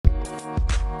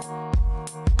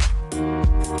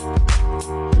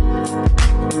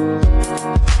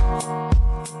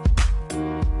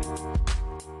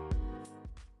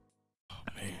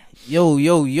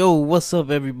Yo, what's up,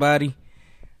 everybody?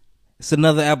 It's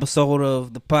another episode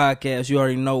of the podcast. You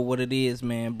already know what it is,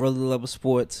 man. Brother Love of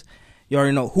Sports. You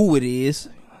already know who it is.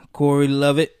 Corey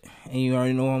Lovett. And you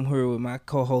already know I'm here with my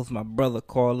co-host, my brother,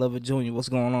 Carl Lovett Jr. What's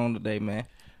going on today, man?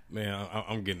 Man,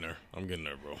 I'm getting there.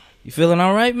 Bro. You feeling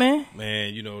all right, man?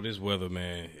 Man, you know, this weather,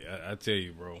 man, I tell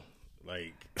you, bro,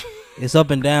 like... It's up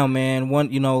and down, man.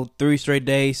 3 straight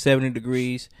days, 70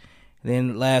 degrees.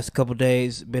 Then the last couple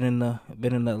days, been in the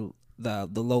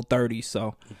low 30s,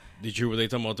 so... Did you hear what they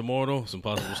talking about tomorrow, though? Some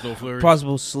possible snow flurries?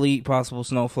 Possible sleet, possible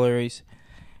snow flurries.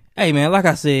 Hey, man, like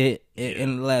I said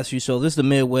in the last few shows, this is the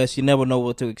Midwest. You never know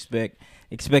what to expect.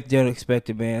 Expect the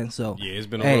unexpected, man. So yeah, it's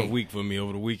been a rough week for me.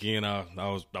 Over the weekend, I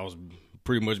was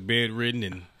pretty much bedridden,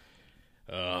 and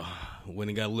when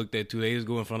it got looked at 2 days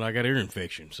ago and found out I got ear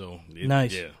infection. So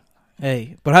nice. Yeah.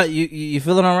 Hey, but how you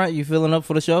feeling all right? You feeling up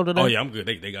for the show today? Oh yeah, I'm good.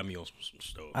 They got me on some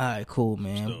stuff. All right, cool,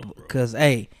 man. Because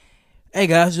hey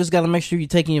guys, just gotta make sure you're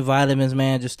taking your vitamins,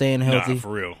 man. Just staying healthy. Nah,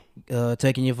 for real.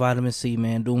 Taking your vitamin C,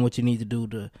 man. Doing what you need to do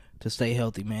to stay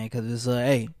healthy, man. Because it's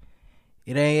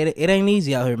it ain't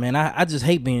easy out here, man. I just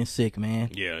hate being sick,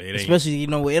 man. Yeah, it ain't. Especially,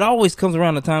 it always comes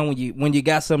around the time when you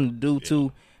got something to do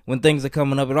too. When things are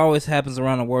coming up, it always happens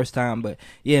around the worst time. But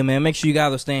yeah, man, make sure you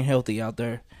guys are staying healthy out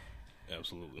there.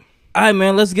 Absolutely. All right,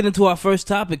 man. Let's get into our first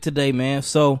topic today, man.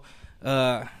 So, we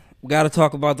got to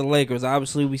talk about the Lakers.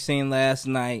 Obviously, we seen last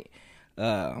night.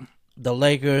 The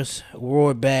Lakers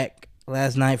roared back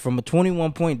last night from a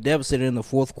 21-point deficit in the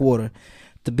fourth quarter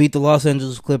to beat the Los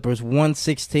Angeles Clippers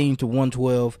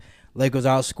 116-112. Lakers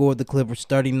outscored the Clippers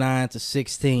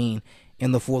 39-16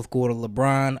 in the fourth quarter.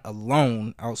 LeBron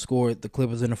alone outscored the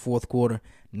Clippers in the fourth quarter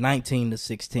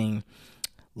 19-16.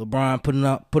 LeBron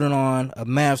putting on a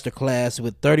masterclass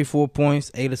with 34 points,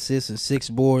 8 assists, and 6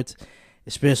 boards,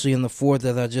 especially in the fourth,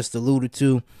 as I just alluded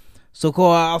to. So,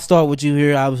 Cole, I'll start with you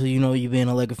here. Obviously, you being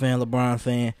a Laker fan, LeBron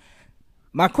fan.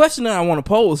 My question that I want to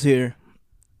pose here,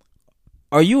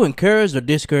 are you encouraged or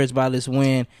discouraged by this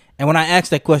win? And when I ask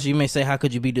that question, you may say, how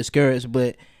could you be discouraged?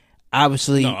 But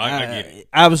obviously, no, I get it.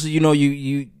 Obviously, I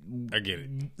get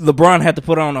it. LeBron had to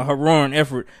put on a heroic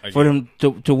effort for them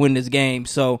to win this game.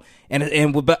 So,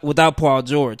 and without Paul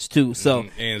George, too. So,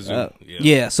 and Zoo,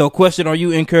 yeah. So, question, are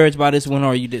you encouraged by this win or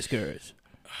are you discouraged?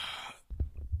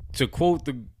 To quote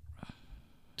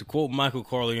Michael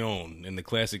Corleone in the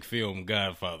classic film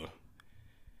Godfather,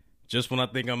 just when I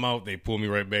think I'm out, they pull me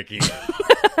right back in.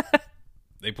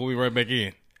 They pull me right back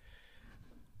in.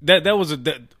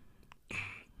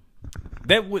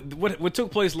 What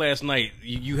took place last night,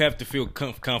 you have to feel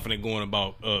confident going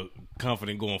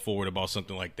forward about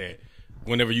something like that.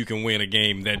 Whenever you can win a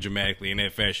game that dramatically in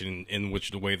that fashion, in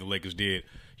which the way the Lakers did,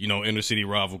 inner city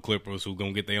rival Clippers who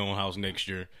gonna get their own house next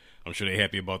year. I'm sure they're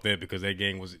happy about that because that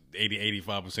game was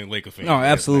 85% Laker fans. No,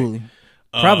 absolutely.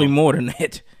 Probably more than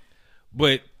that.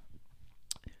 But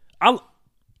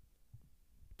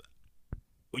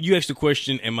you asked the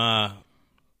question, am I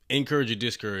encouraged or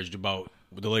discouraged about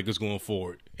the Lakers going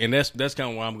forward? And that's kind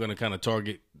of why I'm going to kind of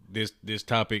target this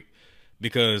topic,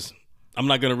 because I'm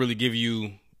not going to really give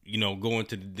you, go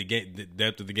into the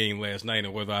depth of the game last night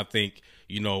and whether I think,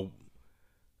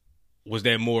 was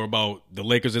that more about the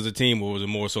Lakers as a team or was it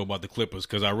more so about the Clippers?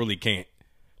 Because I really can't.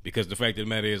 Because the fact of the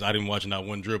matter is I didn't watch not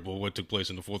one dribble of what took place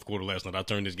in the fourth quarter last night. I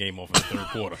turned this game off in the third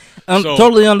quarter.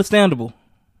 Totally understandable.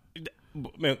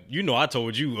 Man, I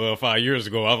told you 5 years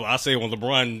ago. I said when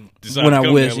LeBron decided to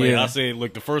come to LA, I said,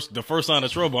 look, the first sign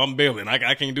of trouble, I'm bailing.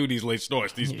 I can't do these late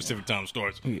starts, these specific time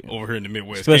starts over here in the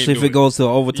Midwest. Especially if it goes to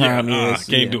overtime.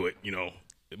 Can't do it,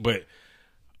 But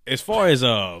as far as,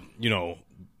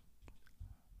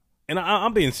 and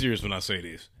I'm being serious when I say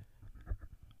this.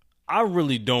 I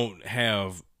really don't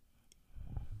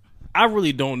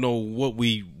know what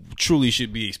we truly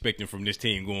should be expecting from this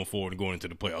team going forward and going into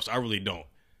the playoffs. I really don't.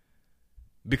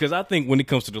 Because I think when it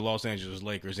comes to the Los Angeles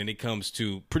Lakers and it comes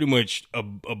to pretty much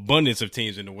abundance of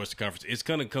teams in the Western Conference, it's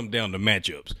going to come down to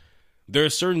matchups. There are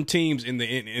certain teams in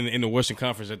the Western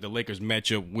Conference that the Lakers match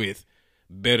up with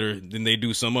better than they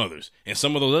do some others. And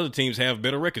some of those other teams have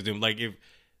better records than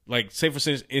say for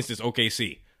instance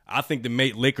OKC. I think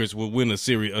the Lakers will win a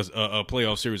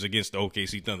playoff series against the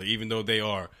OKC Thunder, even though they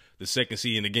are the second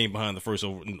seed in the game behind the first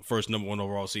number one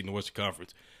overall seed in the Western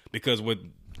Conference. Because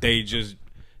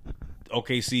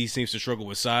OKC seems to struggle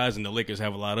with size, and the Lakers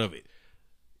have a lot of it.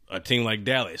 A team like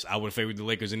Dallas, I would favor the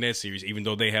Lakers in that series, even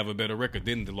though they have a better record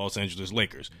than the Los Angeles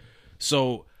Lakers.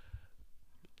 So,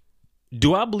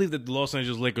 do I believe that the Los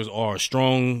Angeles Lakers are a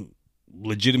strong,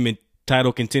 legitimate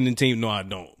title contending team? No, I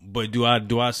don't. But do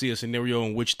I see a scenario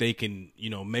in which they can,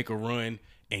 make a run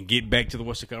and get back to the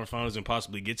Western Conference Finals and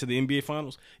possibly get to the NBA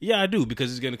Finals? Yeah, I do,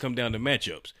 because it's going to come down to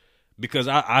matchups. Because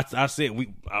I said,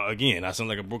 I sound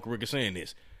like a broken record saying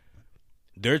this.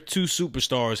 Their two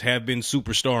superstars have been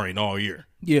superstarring all year.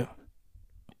 Yeah.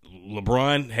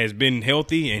 LeBron has been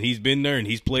healthy, and he's been there, and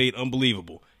he's played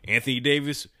unbelievable. Anthony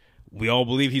Davis, we all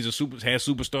believe has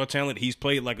superstar talent. He's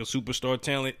played like a superstar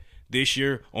talent this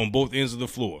year on both ends of the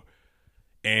floor.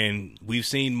 And we've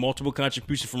seen multiple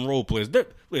contributions from role players.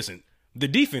 Listen, the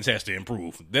defense has to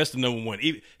improve. That's the number one.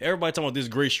 Everybody talking about this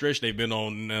great stretch they've been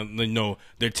on.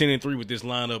 They're 10-3 with this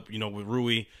lineup, with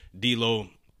Rui, D'Lo,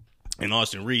 and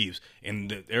Austin Reeves.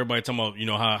 And everybody talking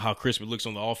about, how crisp it looks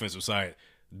on the offensive side.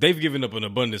 They've given up an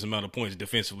abundance amount of points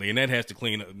defensively, and that has to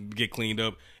get cleaned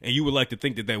up. And you would like to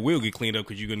think that will get cleaned up,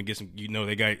 because you're going to get some.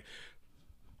 They got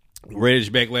Reddish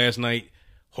back last night.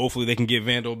 Hopefully, they can get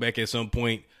Vando back at some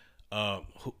point.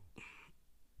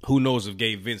 Who knows if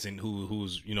Gabe Vincent,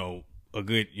 who's a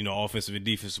good offensive and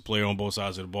defensive player on both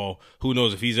sides of the ball, who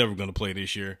knows if he's ever going to play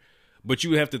this year? But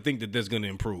you have to think that that's going to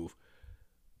improve.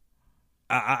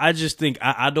 I just think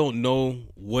I don't know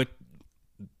what.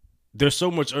 There's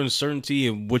so much uncertainty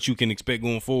in what you can expect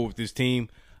going forward with this team.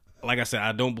 Like I said,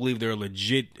 I don't believe they're a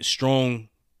legit, strong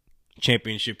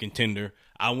championship contender.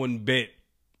 I wouldn't bet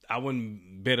the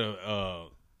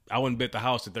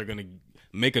house that they're going to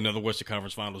make another Western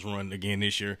Conference Finals run again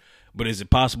this year. But is it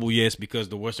possible? Yes, because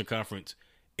the Western Conference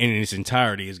in its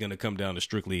entirety is going to come down to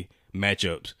strictly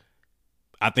matchups.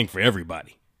 I think for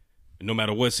everybody, no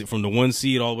matter what, from the 1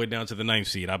 seed all the way down to the 9th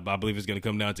seed, I believe it's going to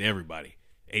come down to everybody.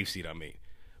 8th seed, I mean.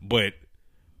 But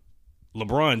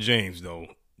LeBron James, though,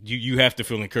 you have to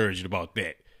feel encouraged about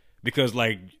that, because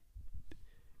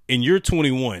in year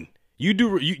 21,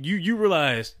 you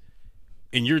realize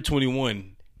in year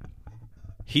 21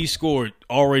 he scored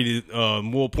already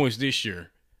more points this year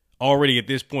already at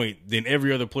this point than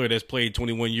every other player that's played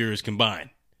 21 years combined.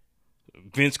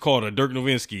 Vince Carter, Dirk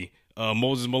Nowitzki,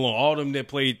 Moses Malone, all of them that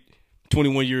played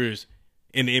 21 years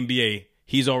in the NBA,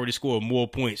 he's already scored more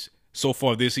points so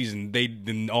far this season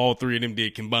than all three of them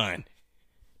did combined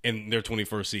in their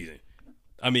 21st season.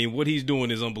 I mean, what he's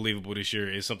doing is unbelievable this year.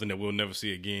 It's something that we'll never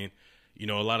see again.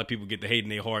 A lot of people get the hate in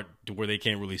their heart to where they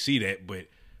can't really see that. But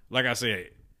like I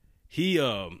said, he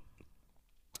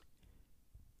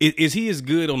is he as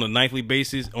good on a nightly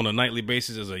basis as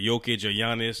a Jokic or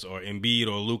Giannis or Embiid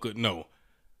or Luka? No.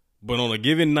 But on a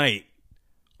given night,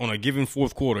 on a given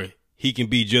fourth quarter, he can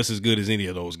be just as good as any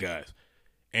of those guys.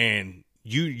 And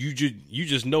you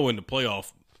just know in the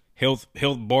playoff, health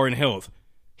barring health,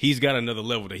 he's got another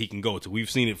level that he can go to. We've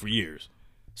seen it for years.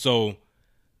 So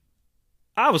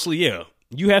obviously, yeah,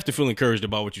 you have to feel encouraged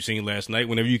about what you've seen last night.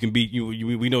 Whenever you can beat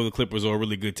we know the Clippers are a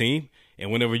really good team,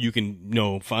 and whenever you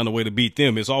can find a way to beat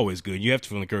them, it's always good. You have to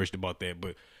feel encouraged about that.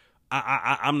 But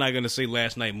I'm not gonna say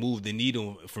last night moved the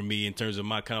needle for me in terms of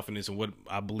my confidence and what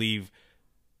I believe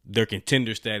their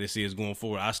contender status is going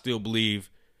forward. I still believe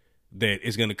that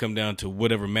it's going to come down to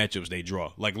whatever matchups they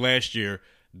draw. Like last year,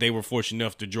 they were fortunate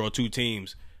enough to draw two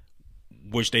teams,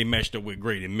 which they matched up with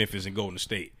great in Memphis and Golden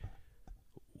State.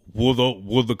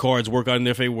 Will the cards work out in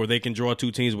their favor where they can draw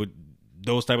two teams with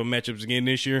those type of matchups again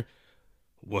this year?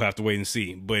 We'll have to wait and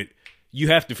see. But you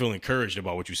have to feel encouraged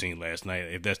about what you've seen last night,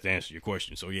 if that's the answer to your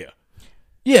question. So yeah.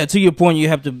 Yeah, to your point, you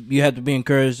have to be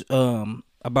encouraged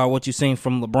about what you've seen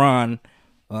from LeBron.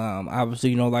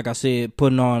 Obviously, like I said,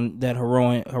 putting on that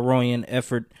heroic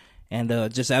effort and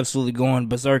just absolutely going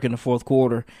berserk in the fourth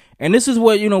quarter. And this is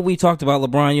what we talked about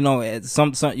LeBron. At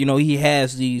some he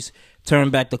has these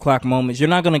turn back the clock moments. You're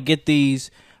not gonna get these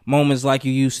moments like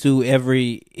you used to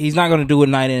He's not gonna do it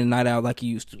night in and night out like he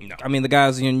used to. No. I mean, the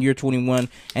guy's in year 21,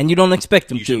 and you don't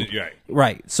expect him to.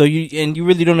 Right. So you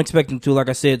really don't expect him to, like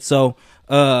I said. So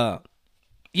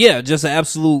yeah, just an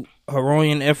absolute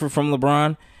heroic effort from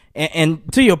LeBron. And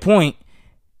to your point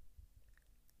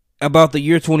about the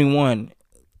year 21,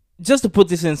 just to put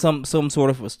this in some sort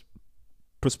of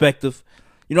perspective,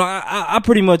 I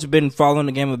pretty much been following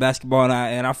the game of basketball,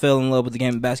 and I fell in love with the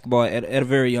game of basketball at a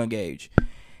very young age.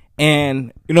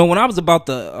 And when I was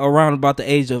around the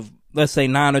age of, let's say,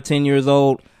 9 or 10 years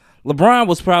old, LeBron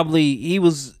was probably it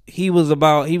was a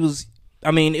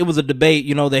debate,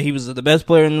 that he was the best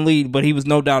player in the league, but he was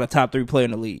no doubt a top 3 player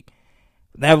in the league.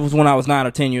 That was when I was 9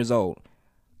 or 10 years old.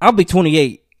 I'll be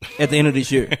 28 at the end of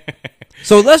this year.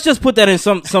 So let's just put that in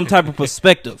some type of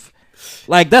perspective.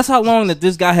 Like, that's how long that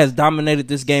this guy has dominated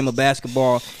this game of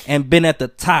basketball and been at the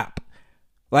top.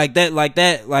 We got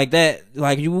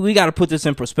to put this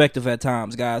in perspective at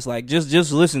times, guys. Like,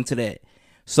 just listen to that.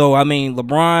 So, I mean,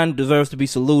 LeBron deserves to be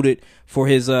saluted for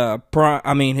his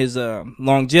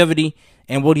longevity.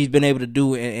 and what he's been able to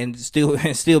do, and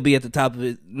still be at the top of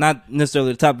it, not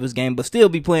necessarily the top of his game, but still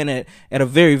be playing at a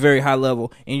very, very high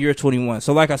level in year 21.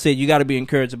 So like I said, you got to be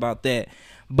encouraged about that.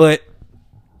 But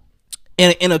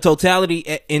in a totality,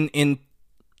 in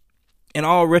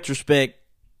all retrospect,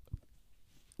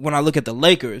 when I look at the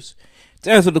Lakers,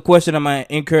 to answer the question, am I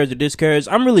encouraged or discouraged?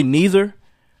 I'm really neither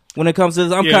when it comes to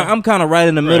this. I'm kind of right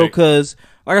in the middle because,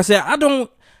 like I said, I don't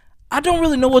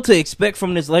really know what to expect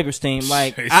from this Lakers team.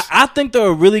 Like I think they're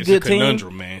a really good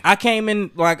team. Man. I came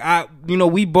in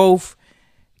we both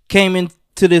came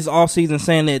into this offseason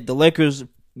saying that the Lakers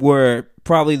were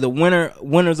probably the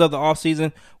winners of the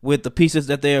offseason with the pieces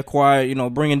that they acquired. You know,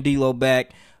 bringing D'Lo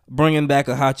back, bringing back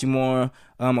a Hachimura,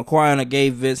 acquiring a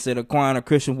Gabe Vincent, acquiring a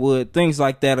Christian Wood, things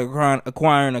like that,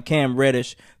 acquiring a Cam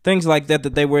Reddish, things like that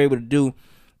they were able to do,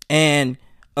 and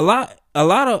a lot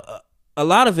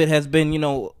of it has been, you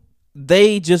know,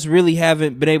 they just really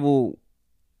haven't been able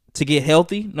to get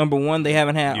healthy. Number one, they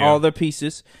haven't had all their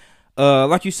pieces.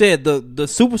 Like you said, the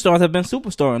superstars have been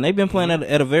superstarring. They've been playing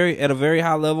at a very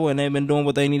high level, and they've been doing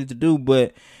what they needed to do.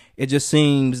 But it just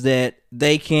seems that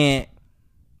they can't,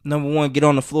 number one, get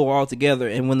on the floor altogether.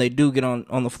 And when they do get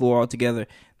on the floor altogether,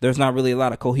 there's not really a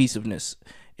lot of cohesiveness,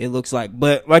 it looks like.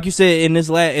 But like you said, in this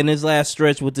last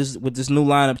stretch with this new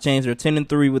lineup change, they're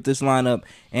 10-3 with this lineup,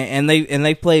 and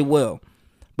they played well.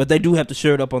 But they do have to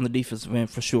shore it up on the defensive end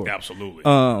for sure. Absolutely.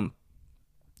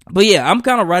 But yeah, I'm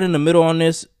kind of right in the middle on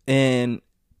this. And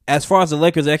as far as the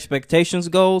Lakers' expectations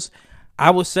goes, I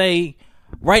would say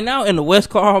right now in the West,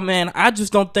 Carl, man, I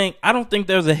don't think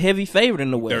there's a heavy favorite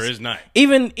in the West. There is not.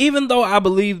 Even though I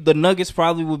believe the Nuggets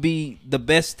probably would be the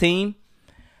best team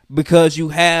because you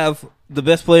have the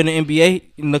best player in the NBA,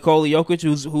 Nikola Jokic,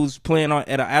 who's playing at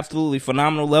an absolutely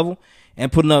phenomenal level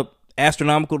and putting up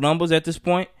astronomical numbers at this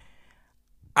point.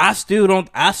 I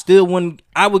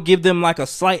would give them like a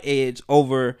slight edge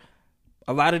over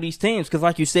a lot of these teams because,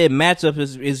 like you said, matchup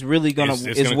is really gonna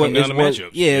it's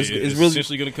really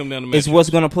essentially gonna come down to matchups. It's what's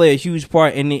gonna play a huge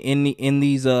part in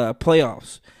these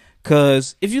playoffs.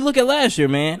 Because if you look at last year,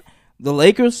 man, the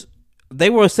Lakers, they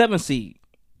were a 7 seed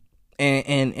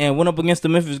and went up against the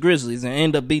Memphis Grizzlies and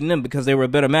ended up beating them because they were a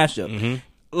better matchup. Mm-hmm.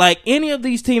 Like any of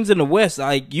these teams in the West,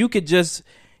 like you could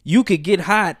get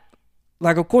hot.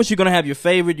 Like, of course, you're going to have your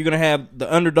favorite. You're going to have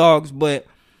the underdogs. But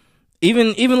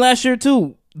even last year,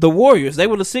 too, the Warriors, they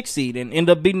were the 6th seed and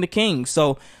ended up beating the Kings.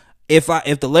 So if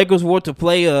the Lakers were to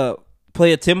play a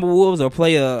Timberwolves or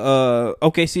play a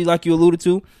OKC like you alluded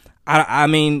to, I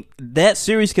mean, that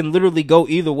series can literally go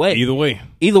either way.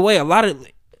 Either way. A lot of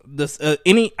this,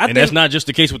 that's not just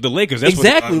the case with the Lakers. That's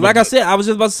exactly. Like I said, I was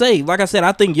just about to say, like I said,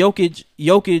 I think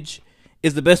Jokic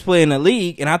is the best player in the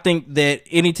league. And I think that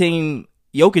any team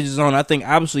Jokic is on, I think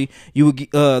obviously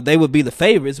they would be the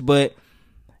favorites, but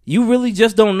you really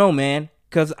just don't know, man,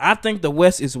 because I think the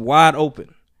West is wide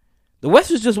open. The West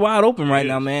is just wide open right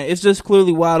now, man. It's just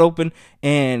clearly wide open,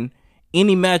 and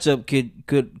any matchup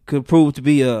could prove to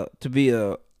be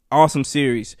a awesome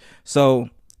series. So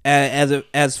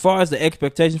as far as the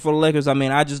expectations for the Lakers, I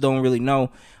mean, I just don't really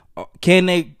know. Can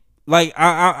they, like,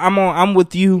 I'm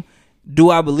with you. Do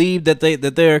I believe that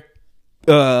they're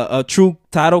a true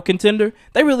title contender?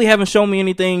 They really haven't shown me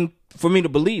anything for me to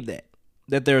believe that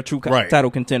they're a true title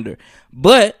contender.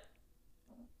 But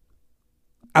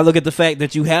I look at the fact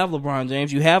that you have LeBron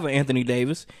James, you have Anthony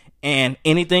Davis, and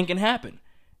anything can happen.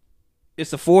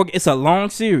 It's a long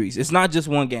series. It's not just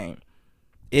one game.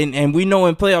 And we know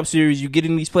in playoff series, you get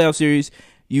in these playoff series,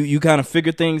 you kind of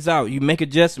figure things out. You make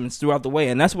adjustments throughout the way,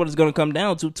 and that's what it's going to come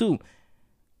down to too.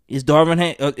 Is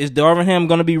Darvin Ham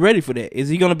going to be ready for that? Is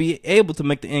he going to be able to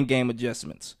make the in-game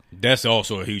adjustments? That's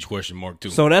also a huge question mark too.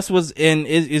 So that's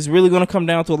it's really going to come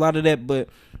down to a lot of that. But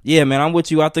yeah, man, I'm with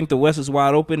you. I think the West is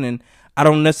wide open, and I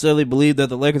don't necessarily believe that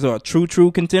the Lakers are a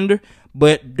true contender.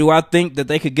 But do I think that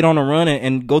they could get on a run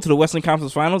and go to the Western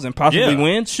Conference Finals and possibly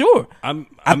win? Sure.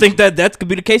 I think that could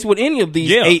be the case with any of these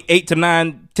 8 to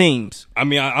 9 teams. I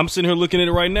mean, I'm sitting here looking at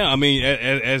it right now. I mean,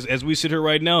 as we sit here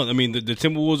right now, I mean, the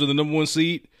Timberwolves are the number 1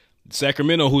 seed.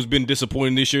 Sacramento, who's been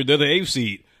disappointing this year, they're the 8th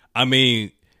seed. I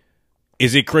mean,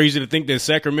 is it crazy to think that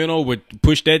Sacramento would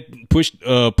push that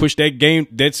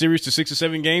series to 6 or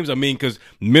 7 games? I mean, because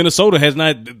Minnesota has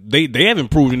not, they haven't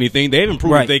proved anything. They haven't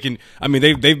proved that they can. I mean,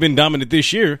 they've been dominant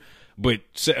this year, but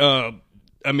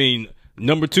I mean,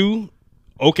 number 2,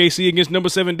 OKC against number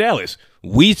 7 Dallas.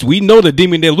 We know that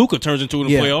Damian DeLuca turns into in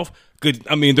the playoff.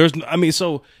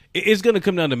 So it's going to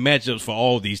come down to matchups for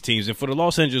all these teams, and for the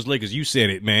Los Angeles Lakers, you said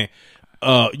it, man.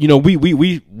 You know,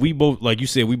 we both, like you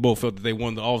said, we both felt that they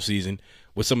won the offseason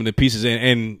with some of the pieces,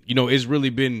 and you know, it's really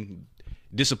been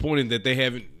disappointing that they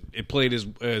haven't it played as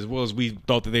well as we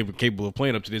thought that they were capable of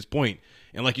playing up to this point.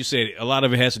 And like you said, a lot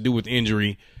of it has to do with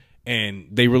injury, and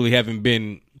they really haven't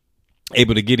been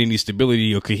able to get any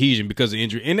stability or cohesion because of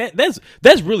injury. And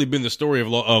that's really been the story of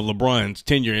LeBron's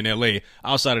tenure in LA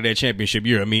outside of that championship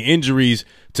year. I mean, injuries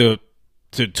to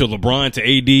LeBron, to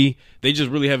AD, they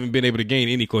just really haven't been able to gain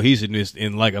any cohesiveness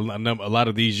in like a lot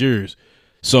of these years.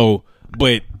 So,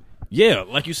 but yeah,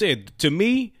 like you said, to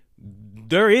me,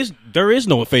 there is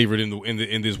no favorite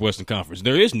in this Western Conference.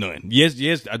 There is none.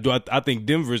 Yes, I think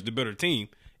Denver is the better team,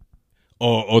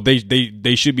 or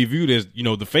they should be viewed as, you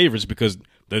know, the favorites because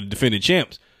they're the defending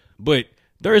champs. But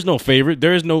there is no favorite.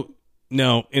 There is no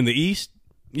now in the East.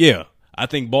 Yeah, I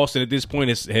think Boston at this point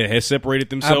has separated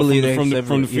themselves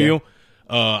from the field.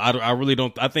 I really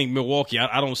don't. I think Milwaukee.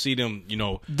 I don't see them. You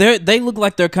know, they look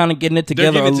like they're kind of getting it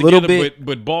together a little bit.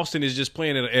 But Boston is just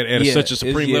playing at such a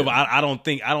supreme level. I don't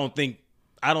think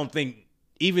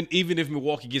even if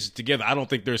Milwaukee gets it together, I don't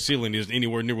think their ceiling is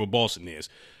anywhere near what Boston is.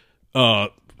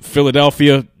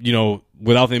 Philadelphia, you know,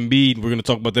 without Embiid, we're going to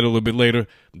talk about that a little bit later.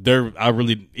 Even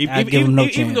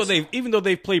though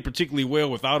they've played particularly well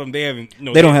without him, they haven't. You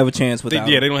know, they don't have a chance without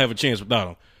him. Yeah, they don't have a chance without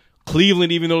him.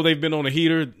 Cleveland, even though they've been on a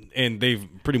heater and they've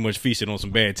pretty much feasted on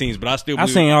some bad teams, but I still believe,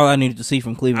 I seen all I needed to see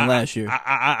from Cleveland last year.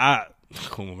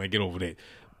 Come on, man, get over that.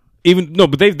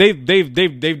 But they've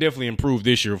definitely improved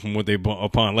this year from what they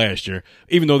upon last year.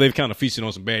 Even though they've kind of feasted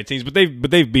on some bad teams, but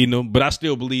they've beaten them. But I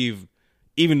still believe,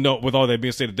 even though with all that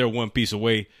being said, that they're one piece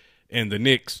away. And the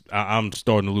Knicks, I'm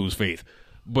starting to lose faith.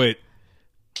 But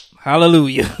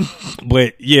hallelujah.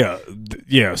 But yeah.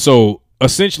 So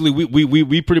essentially,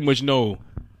 we pretty much know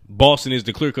Boston is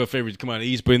the clear-cut favorite to come out of the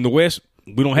East. But in the West,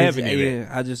 we don't have any of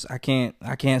that. I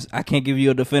can't give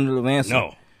you a definitive answer.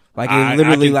 No. Like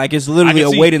it's literally a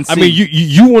wait and see. I mean,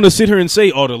 you want to sit here and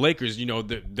say, "Oh, the Lakers, you know,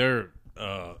 they're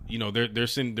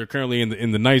currently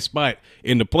in the nice spot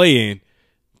in the play-in.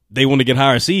 They want to get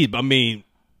higher seeds." I mean,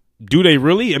 do they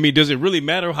really? I mean, does it really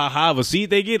matter how high of a seed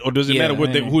they get, or does it matter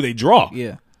who they draw?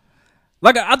 Yeah,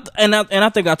 like I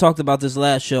think I talked about this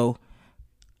last show.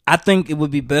 I think it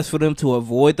would be best for them to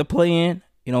avoid the play-in.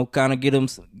 You know, kind of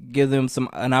give them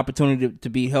an opportunity to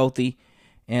be healthy.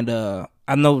 And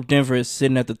I know Denver is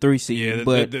sitting at the 3 seed. Yeah,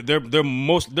 but they're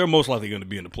most likely going to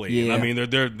be in the play-in. Yeah. I mean,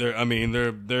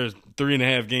 they're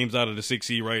 3.5 games out of the 6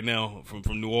 seed right now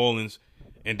from New Orleans.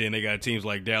 And then they got teams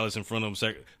like Dallas in front of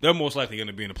them. They're most likely going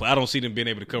to be in the play. I don't see them being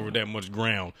able to cover that much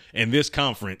ground in this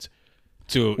conference.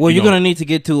 You're going to need to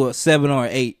get to a 7 or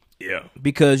 8. Yeah,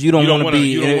 because you don't want to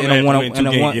be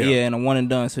in a one and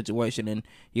done situation, and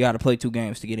you got to play 2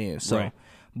 games to get in. So, right.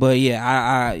 But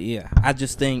I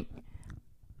just think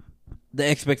the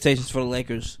expectations for the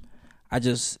Lakers,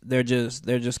 they're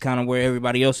just kind of where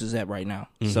everybody else is at right now.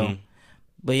 Mm-hmm. So,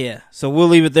 but yeah, so we'll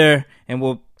leave it there, and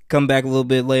we'll come back a little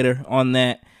bit later on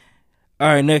that. All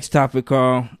right, next topic,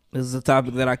 Carl. This is a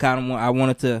topic that I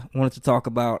wanted to talk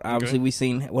about. Okay. Obviously, we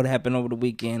seen what happened over the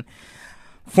weekend.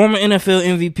 Former NFL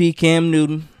MVP Cam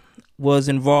Newton was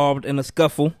involved in a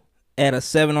scuffle at a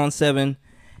 7-on-7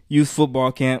 youth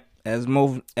football camp. As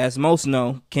most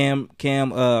know, Cam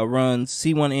runs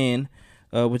C1N,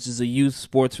 which is a youth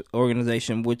sports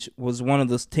organization, which was one of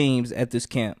the teams at this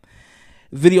camp.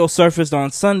 Video surfaced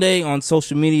on Sunday on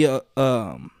social media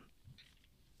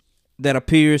that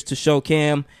appears to show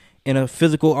Cam in a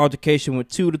physical altercation with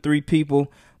 2 to 3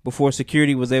 people before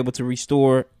security was able to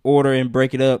restore order and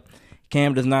break it up.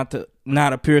 Cam does not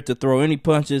appear to throw any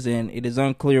punches, and it is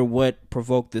unclear what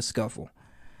provoked this scuffle.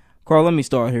 Carl, let me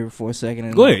start here for a second.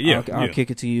 And go ahead, yeah. I'll kick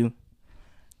it to you.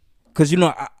 Because, you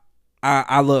know,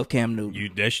 I love Cam Newton.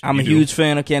 I'm a huge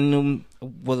fan of Cam Newton.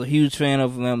 Was a huge fan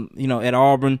of him, you know, at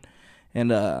Auburn.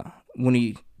 And when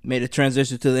he made a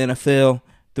transition to the NFL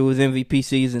through his MVP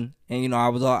season. And, you know,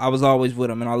 I was always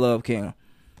with him, and I love Cam.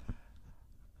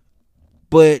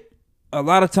 But a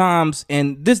lot of times,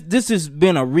 and this has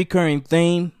been a recurring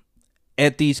theme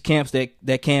at these camps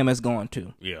that Cam has gone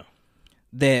to. Yeah.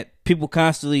 That people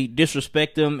constantly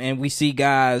disrespect him, and we see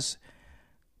guys,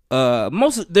 they're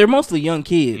mostly young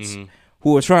kids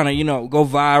who are trying to, you know, go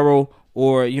viral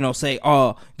or, you know, say,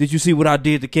 "Oh, did you see what I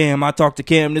did to Cam? I talked to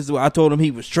Cam. This is what I told him he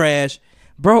was trash."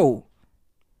 Bro.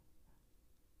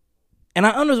 And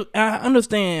I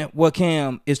understand what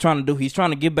Cam is trying to do. He's trying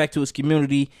to give back to his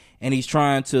community, and he's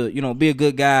trying to, you know, be a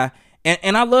good guy.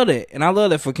 And I love that. And I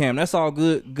love that for Cam. That's all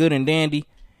good and dandy.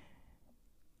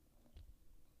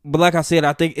 But like I said,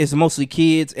 I think it's mostly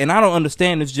kids, and I don't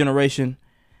understand this generation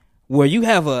where you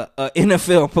have a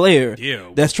NFL player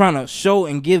that's trying to show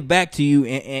and give back to you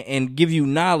and give you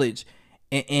knowledge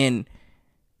and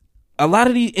a lot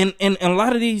of these, and a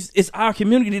lot of these, it's our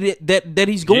community that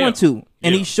he's going to,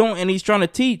 and he's showing, and he's trying to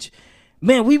teach.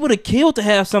 Man, we would have killed to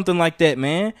have something like that,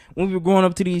 man, when we were growing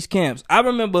up to these camps. I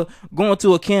remember going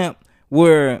to a camp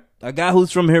where a guy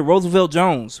who's from here, Roosevelt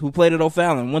Jones, who played at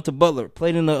O'Fallon, went to Butler,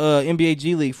 played in the NBA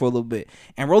G League for a little bit.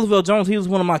 And Roosevelt Jones, he was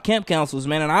one of my camp counselors,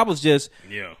 man, and I was just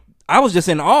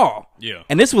in awe. Yeah.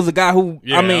 And this was a guy who,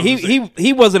 I mean,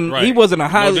 he wasn't a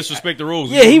highly, no disrespect to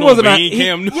Rose. Yeah, he wasn't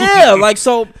Cam Newton. Yeah,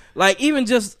 like even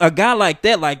just a guy like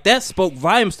that spoke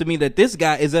volumes to me that this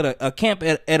guy is at a camp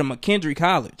at a McKendree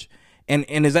college and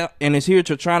is here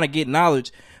to trying to get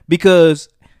knowledge, because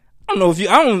I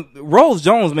don't know Rose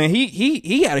Jones, man,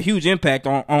 he had a huge impact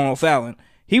on O'Fallon.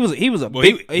 He was a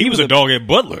dog at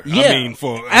Butler. Yeah, I mean,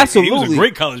 absolutely. He was a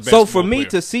great college basketball So for me player.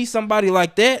 to see somebody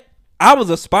like that, I was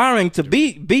aspiring to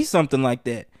be something like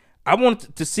that. I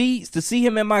wanted to see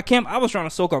him at my camp. I was trying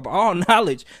to soak up all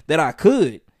knowledge that I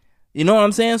could. You know what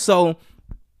I'm saying? So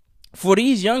for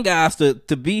these young guys to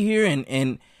be here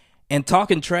and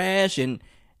talking trash and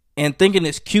thinking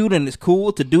it's cute and it's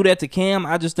cool to do that to Cam,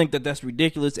 I just think that that's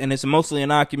ridiculous, and it's mostly in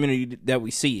our community that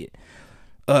we see it,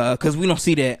 because we don't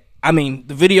see that. I mean,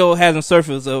 the video hasn't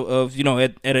surfaced of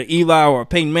at an Eli or a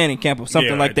Peyton Manning camp or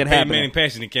something like that happening. Peyton Manning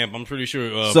passing camp, I'm pretty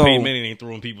sure So- Peyton Manning ain't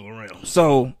throwing people around.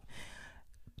 So,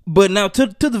 but now to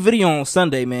the video on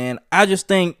Sunday, man, I just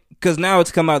think, because now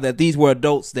it's come out that these were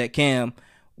adults that Cam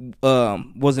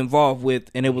was involved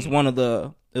with, and it was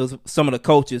some of the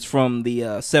coaches from the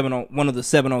one of the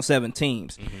 7-on-7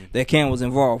 teams that Cam was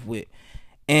involved with.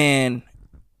 And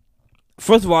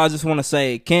first of all, I just want to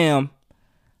say, Cam,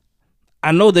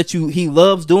 I know that he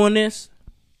loves doing this,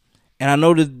 and I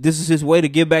know that this is his way to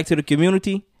give back to the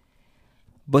community.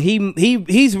 But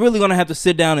he's really gonna have to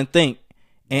sit down and think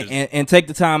and take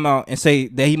the time out and say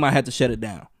that he might have to shut it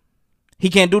down.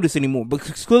 He can't do this anymore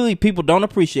because clearly people don't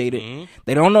appreciate it.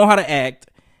 They don't know how to act,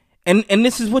 and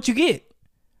this is what you get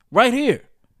right here.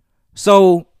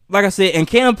 So, like I said, and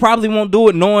Cam probably won't do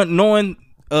it knowing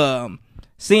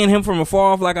seeing him from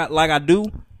afar off like I do.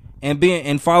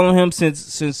 And following him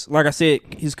since like I said,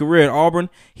 his career at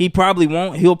Auburn, he probably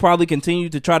won't. He'll probably continue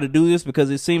to try to do this because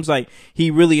it seems like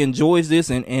he really enjoys this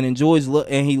and enjoys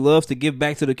and he loves to give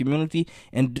back to the community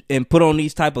and put on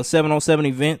these type of 7-on-7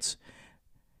 events.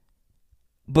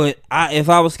 But if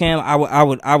I was Cam,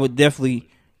 I would definitely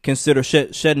consider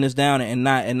shutting this down and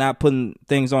not putting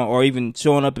things on or even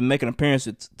showing up and making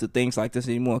appearances to things like this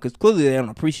anymore, because clearly they don't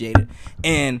appreciate it.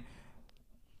 And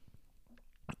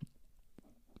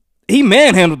he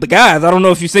manhandled the guys. I don't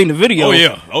know if you've seen the video. Oh,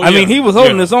 yeah. I mean, he was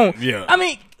holding his own. Yeah. I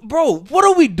mean, bro, what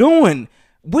are we doing?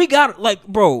 We got to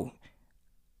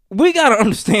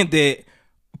understand that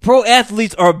pro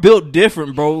athletes are built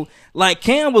different, bro. Like,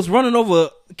 Cam was running over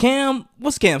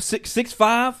what's Cam,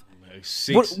 6'5"?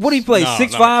 What do he play?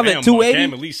 6'5" at 280?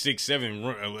 Cam at least 6'7",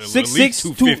 at 6'6", least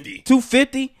 250.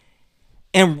 250?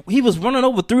 And he was running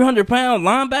over 300-pound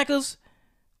linebackers,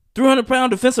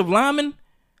 300-pound defensive linemen,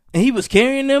 and he was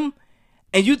carrying them.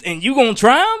 And you gonna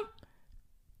try him?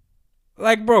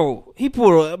 Like, bro,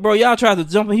 y'all tried to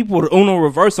jump and he pulled an Uno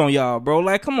reverse on y'all, bro.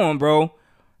 Like, come on, bro.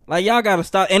 Like, y'all gotta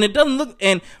stop. And it doesn't look,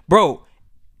 and bro,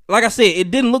 like I said,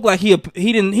 it didn't look like he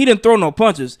didn't throw no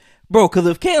punches, bro. Because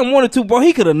if Cam wanted to, bro,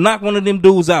 he could have knocked one of them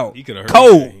dudes out. He could have hurt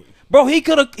cold, bro. He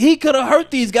could have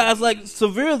hurt these guys like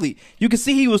severely. You can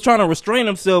see he was trying to restrain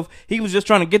himself. He was just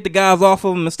trying to get the guys off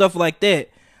of him and stuff like that.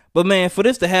 But, man, for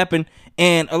this to happen,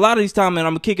 and a lot of these times, man,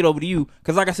 I'm going to kick it over to you,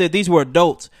 because like I said, these were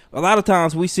adults. A lot of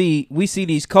times we see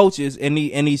these coaches and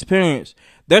these parents,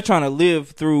 they're trying to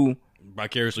live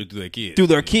vicariously through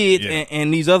their kids.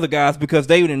 And these other guys because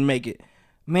they didn't make it.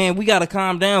 Man, we got to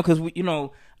calm down because,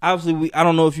 obviously, I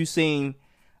don't know if you've seen,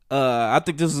 I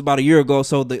think this was about a year ago,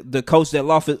 so the coach that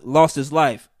lost his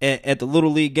life at the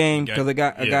Little League game because a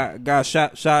guy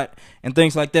shot and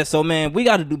things like that. So, man, we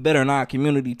got to do better in our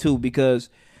community, too, because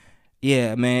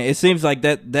yeah, man, it seems like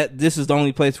that this is the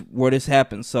only place where this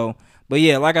happens. So, but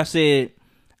yeah, like I said,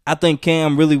 I think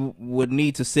Cam really would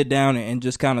need to sit down and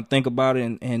just kind of think about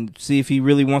it and see if he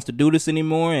really wants to do this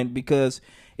anymore. And because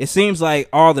it seems like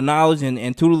all the knowledge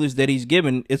and tutelage that he's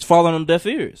given, it's falling on deaf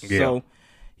ears. Yeah. So,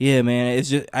 yeah, man,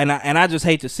 it's just and I just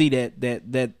hate to see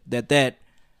that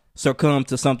succumb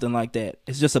to something like that.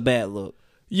 It's just a bad look.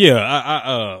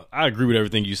 Yeah, I agree with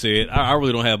everything you said. I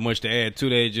really don't have much to add to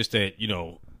that. Just that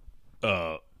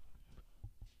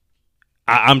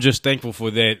I'm just thankful for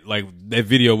that, like that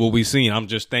video what we seen. I'm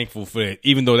just thankful for that.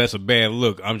 Even though that's a bad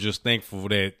look, I'm just thankful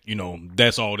that,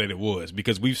 that's all that it was.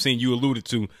 Because we've seen, you alluded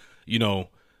to,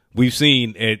 we've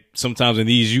seen at sometimes in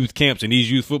these youth camps and these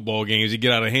youth football games, it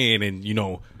get out of hand and,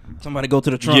 Somebody go to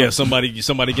the trunk. Yeah, somebody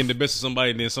getting the best of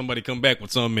somebody, and then somebody come back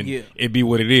with something, and it be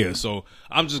what it is. So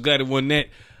I'm just glad it wasn't that.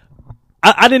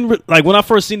 I didn't like when I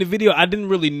first seen the video. I didn't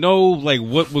really know like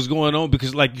what was going on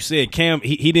because, like you said, Cam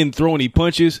he didn't throw any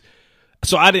punches.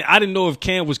 So I didn't know if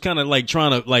Cam was kind of like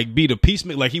trying to like be the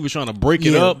peacemaker, like he was trying to break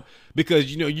it up,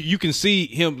 because you can see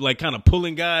him like kind of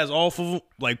pulling guys off of him,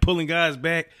 like pulling guys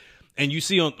back, and you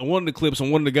see on one of the clips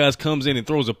when one of the guys comes in and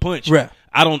throws a punch. Right.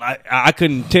 I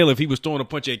couldn't tell if he was throwing a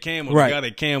punch at Cam or the guy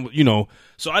that Cam,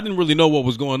 So I didn't really know what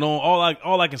was going on.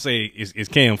 All I can say is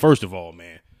Cam. First of all,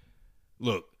 man,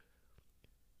 look,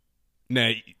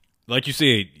 now like you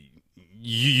said.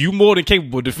 You more than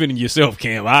capable of defending yourself,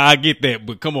 Cam. I get that,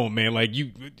 but come on, man. Like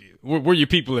where your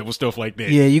people at with stuff like that?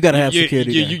 Yeah, you gotta have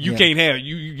security. You can't have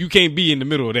you can't be in the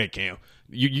middle of that, Cam.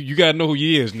 You gotta know who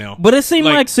you is now. But it seemed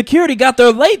like security got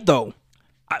there late though.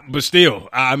 But still,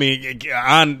 I mean,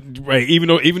 right.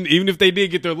 Even if they did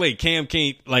get there late, Cam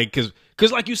can't because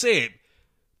like you said,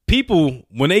 people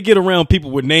when they get around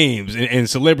people with names and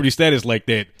celebrity status like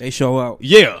that, they show out.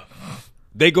 Yeah.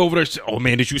 They go over there and say, "Oh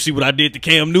man, did you see what I did to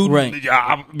Cam Newton? Right.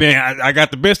 I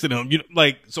got the best of them."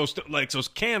 So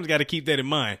Cam's got to keep that in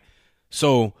mind.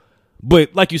 So,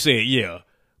 but like you said, yeah,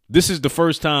 this is the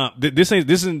first time. This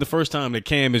isn't the first time that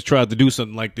Cam has tried to do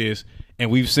something like this, and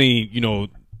we've seen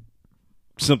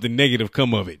something negative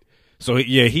come of it. So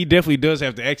yeah, he definitely does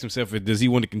have to ask himself, does he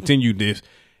want to continue this?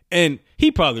 And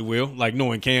he probably will, like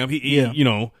knowing Cam,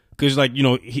 because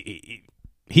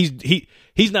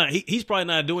he's probably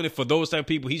not doing it for those type of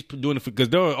people. He's doing it because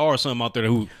there are some out there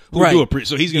who do it.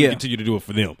 So he's going to continue to do it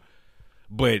for them.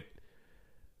 But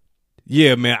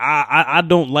yeah, man, I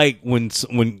don't like when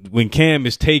Cam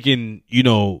is taking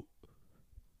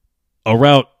a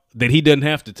route that he doesn't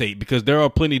have to take, because there are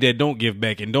plenty that don't give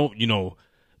back and don't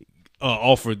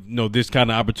offer this kind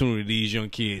of opportunity to these young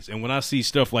kids. And when I see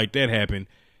stuff like that happen,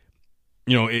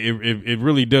 it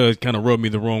really does kind of rub me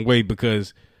the wrong way,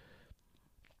 because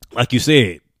like you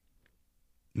said,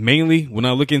 mainly when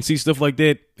I look and see stuff like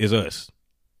that, is us,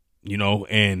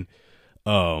 and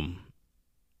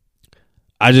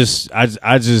I just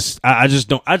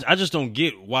don't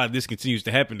get why this continues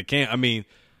to happen to Cam. I mean,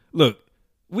 look,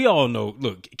 we all know.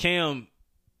 Look, Cam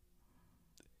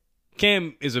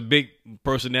is a big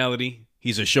personality.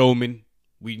 He's a showman.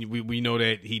 We know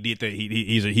that he did that.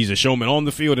 He's a showman on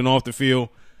the field and off the field.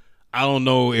 I don't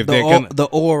know if the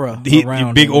aura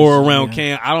around big aura around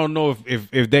Cam. I don't know if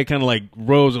that kind of like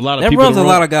rubs a lot of people. That rubs a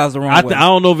lot of guys the wrong way. I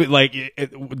don't know if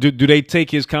it do they take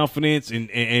his confidence and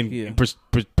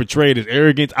portray it as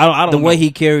arrogance. I don't know. The way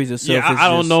he carries himself. Yeah, I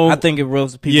don't know. I think it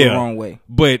rubs people the wrong way.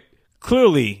 But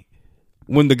clearly,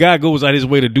 when the guy goes out his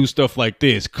way to do stuff like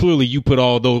this, clearly you put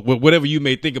all those whatever you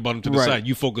may think about him to the side.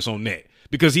 You focus on that,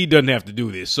 because he doesn't have to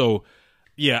do this. So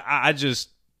yeah, I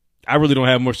really don't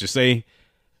have much to say.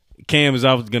 Cam is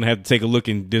obviously going to have to take a look,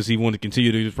 and does he want to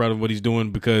continue to do proud of what he's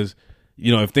doing? Because,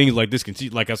 if things like this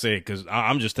continue, like I said, because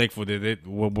I'm just thankful that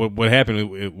what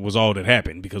happened it was all that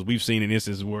happened, because we've seen in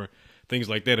instances where things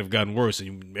like that have gotten worse,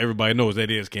 and everybody knows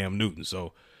that is Cam Newton.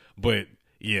 So, but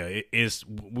yeah,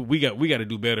 we got to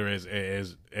do better as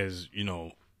and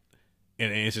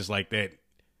it's just like that,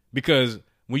 because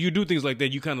when you do things like that,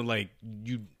 you kind of like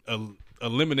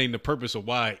eliminating the purpose of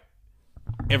why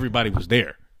everybody was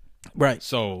there. Right.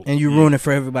 So and you ruin it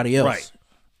for everybody else.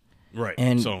 Right.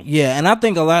 And and I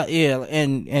think a lot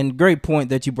and great point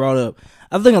that you brought up.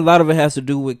 I think a lot of it has to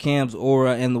do with Cam's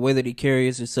aura and the way that he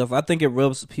carries himself. I think it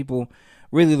rubs people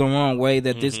really the wrong way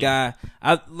that this guy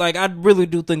I really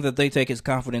do think that they take his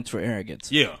confidence for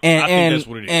arrogance. Yeah. And I think that's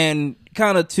what it is. And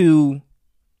kind of to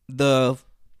the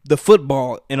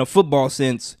football, in a football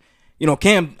sense,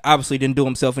 Cam obviously didn't do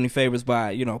himself any favors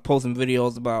by, posting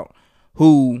videos about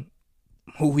who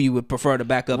he would prefer to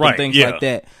back up and things like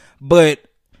that. But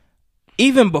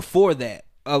even before that,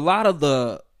 a lot of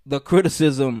the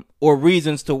criticism or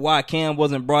reasons to why Cam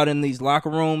wasn't brought in these locker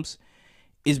rooms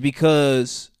is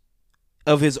because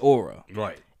of his aura.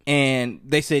 Right. And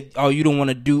they said, "Oh, you don't want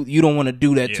to do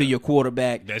that to your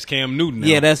quarterback." That's Cam Newton now.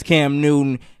 Yeah, that's Cam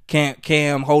Newton.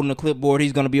 Cam holding the clipboard,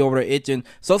 he's going to be over there itching.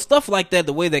 So stuff like that,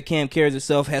 the way that Cam carries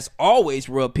himself has always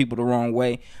rubbed people the wrong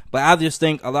way. But I just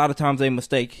think a lot of times they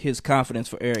mistake his confidence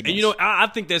for arrogance. And I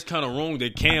think that's kind of wrong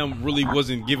that Cam really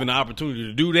wasn't given the opportunity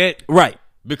to do that. Right.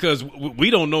 Because we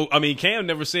don't know. I mean, Cam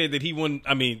never said that he wouldn't.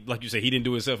 I mean, like you said, he didn't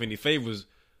do himself any favors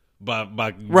by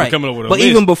coming over with a list. But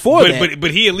even before that.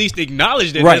 But he at least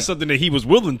acknowledged that that's something that he was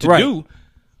willing to do.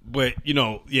 But,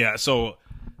 so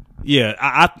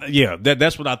Yeah,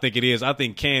 that's what I think it is. I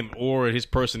think Cam or his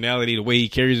personality, the way he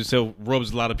carries himself,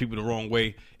 rubs a lot of people the wrong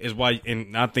way. Is why,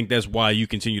 and I think that's why you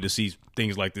continue to see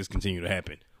things like this continue to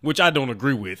happen, which I don't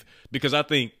agree with, because I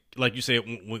think, like you said,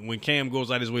 when Cam goes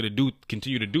out his way to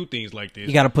continue to do things like this,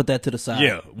 you got to put that to the side.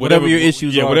 Yeah, whatever your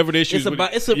issues are. Whatever the issues.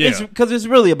 It's because it's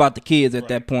really about the kids at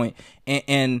that point,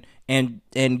 and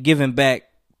giving back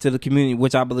to the community,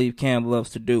 which I believe Cam loves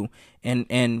to do,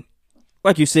 and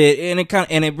like you said, and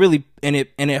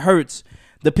it hurts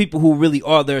the people who really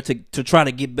are there to try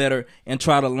to get better and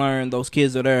try to learn. Those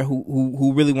kids are there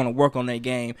who really want to work on their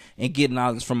game and get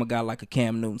knowledge from a guy like a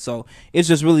Cam Newton. So it's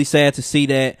just really sad to see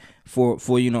that for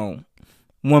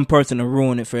one person to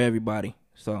ruin it for everybody.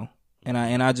 So and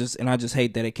I just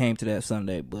hate that it came to that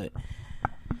Sunday. But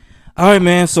all right,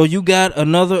 man. So you got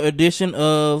another edition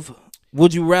of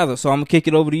Would You Rather. So I'm gonna kick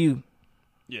it over to you.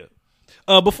 Yeah.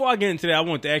 Before I get into that, I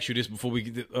wanted to ask you this before we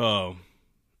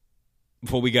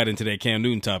got into that Cam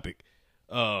Newton topic.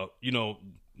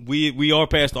 We are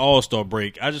past the All-Star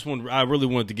break. I really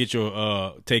wanted to get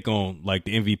your take on like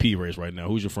the MVP race right now.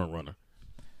 Who's your front runner?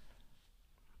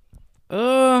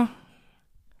 I'm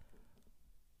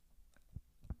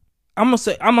gonna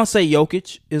say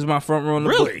Jokic is my front runner.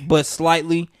 Really? But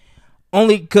slightly,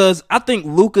 only because I think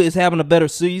Luka is having a better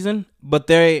season, but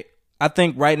I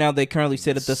think right now they currently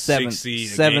sit at the seventh seed,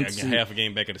 half a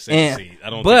game back at the seventh seed.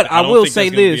 I will say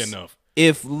this: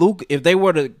 if they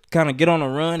were to kind of get on a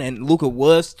run and Luka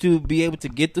was to be able to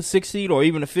get the 6th seed or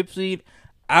even the 5th seed,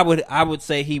 I would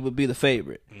say he would be the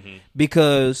favorite,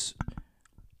 because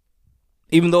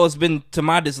even though it's been to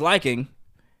my disliking,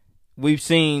 we've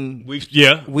seen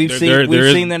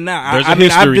that now.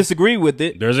 I disagree with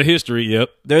it. There's a history. Yep.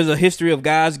 There's a history of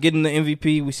guys getting the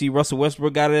MVP. We see Russell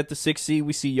Westbrook got it at the 6th seed.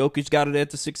 We see Jokic got it at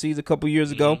the 6th seed a couple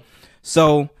years ago.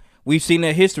 So we've seen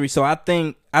that history. So I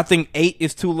think 8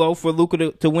 is too low for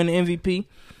Luka to win the MVP.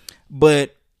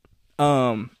 But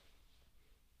I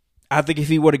think if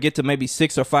he were to get to maybe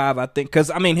 6 or 5, I think, because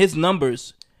I mean his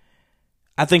numbers,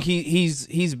 I think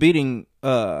he's beating.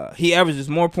 He averages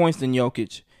more points than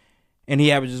Jokic. And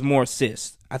he averages more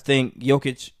assists. I think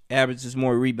Jokic averages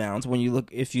more rebounds when you look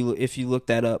if you look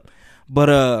that up. But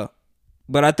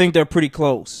I think they're pretty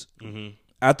close.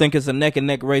 I think it's a neck and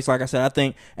neck race. Like I said, I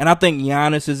think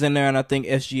Giannis is in there, and I think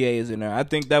SGA is in there. I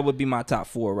think that would be my top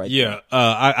 4 right there.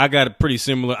 Yeah, I got it pretty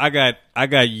similar. I got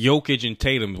Jokic and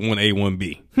Tatum 1A,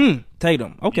 1B.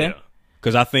 Tatum. Okay.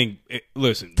 Because I think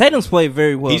listen, Tatum's played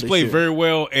very well. He's played very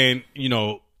well, and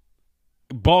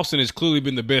Boston has clearly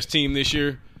been the best team this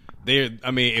year. If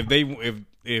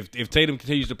Tatum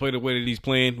continues to play the way that he's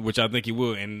playing, which I think he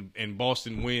will, and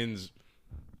Boston wins,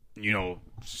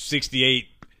 68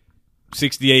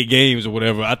 games or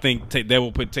whatever, I think that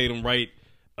will put Tatum right.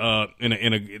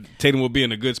 Tatum will be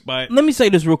in a good spot. Let me say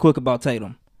this real quick about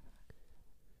Tatum.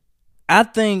 I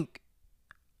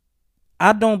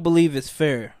don't believe it's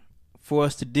fair for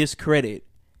us to discredit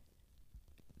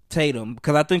Tatum,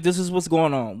 because I think this is what's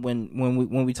going on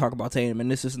when we talk about Tatum, and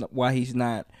this is why he's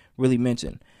not really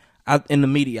mentioned in the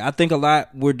media. I think a lot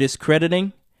we're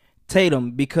discrediting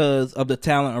Tatum because of the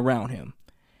talent around him,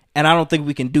 and I don't think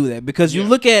we can do that, because you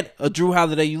look at a Drew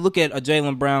Holiday, you look at a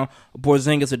Jaylen Brown, a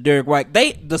Porzingis, a Derrick White.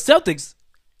 The Celtics,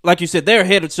 like you said, they're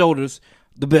head and shoulders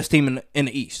the best team in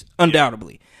the East,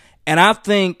 undoubtedly, and I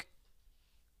think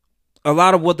a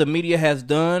lot of what the media has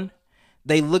done,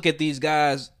 they look at these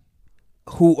guys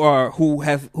who are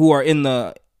in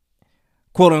the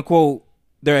quote unquote,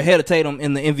 they're ahead of Tatum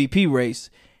in the MVP race,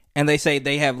 and they say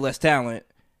they have less talent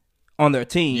on their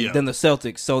team than the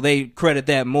Celtics, so they credit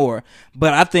that more.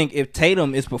 But I think if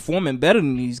Tatum is performing better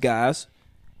than these guys,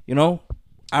 I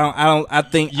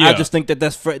just think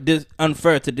that's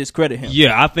unfair to discredit him.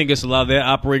 Yeah, I think it's a lot of that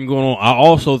operating going on. I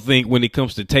also think when it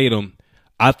comes to Tatum,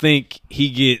 I think he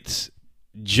gets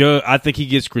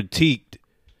critiqued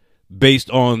based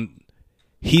on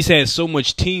he's had so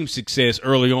much team success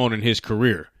early on in his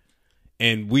career,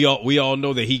 and we all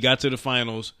know that he got to the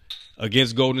finals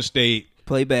against Golden State.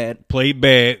 Played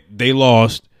bad. They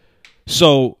lost.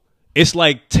 So it's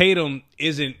like Tatum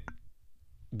isn't.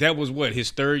 That was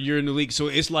his 3rd year in the league. So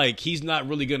it's like he's not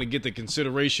really going to get the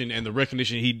consideration and the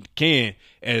recognition he can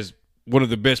as one of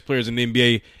the best players in the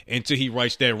NBA until he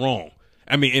rights that wrong.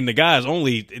 I mean, and the guy's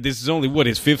this is only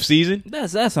his 5th season.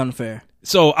 That's unfair.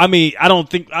 So I mean, I don't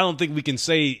think we can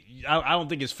say. I don't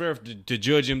think it's fair to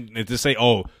judge him and to say,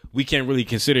 oh, we can't really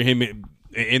consider him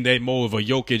in that mode of a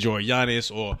Jokic or a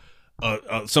Giannis or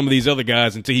some of these other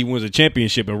guys until he wins a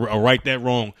championship or right that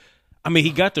wrong. I mean,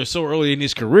 he got there so early in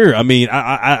his career. I mean,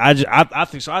 I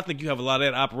think so. I think you have a lot of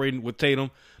that operating with Tatum,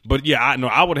 but yeah,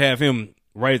 I would have him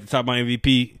right at the top of my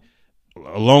MVP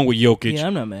along with Jokic. Yeah,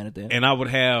 I'm not mad at that. And I would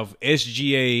have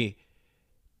SGA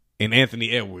and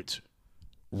Anthony Edwards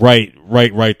right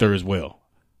there as well.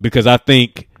 Because I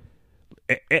think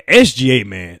SGA,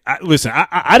 man,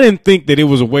 I didn't think that it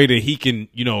was a way that he can,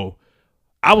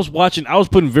 I was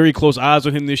putting very close eyes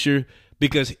on him this year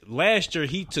because last year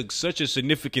he took such a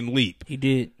significant leap. He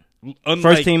did.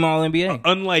 First team All NBA.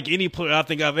 Unlike any player I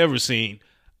think I've ever seen,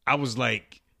 I was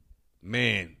like,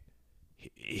 man,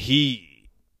 he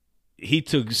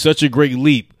took such a great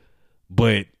leap,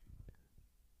 but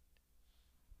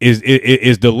is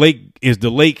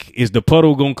the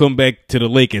puddle gonna come back to the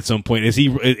lake at some point?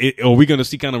 Are we gonna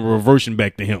see kind of a reversion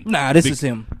back to him? Nah, this is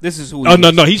him. This is who he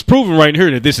is. No, he's proven right here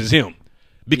that this is him.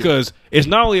 Because it's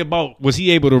not only about was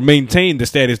he able to maintain the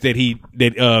status that he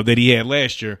had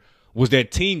last year, was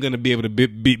that team going to be able to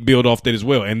build off that as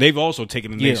well? And they've also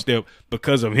taken the next step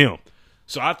because of him.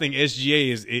 So I think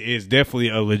SGA is definitely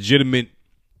a legitimate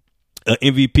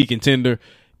MVP contender,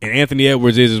 and Anthony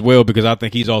Edwards is as well because I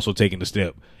think he's also taking the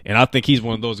step. And I think he's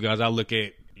one of those guys I look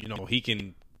at.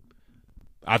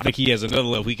 I think he has another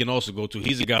level he can also go to.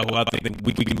 He's a guy who I think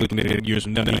we could be looking at in years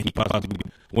from now. He possibly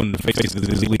be one of the faces of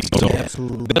this league. So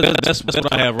that's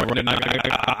what I have right now.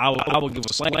 I would give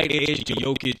a slight edge to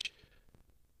Jokic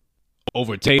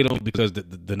over Tatum because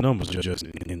the numbers are just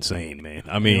insane, man.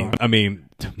 I mean,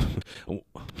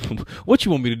 what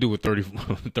you want me to do with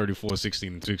 34,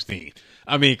 16, and 16?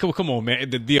 I mean, come on, man.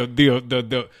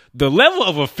 The level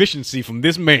of efficiency from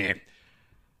this man.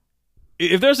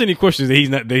 If there's any questions that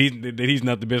he's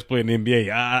not the best player in the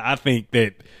NBA, I think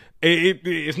that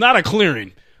it's not a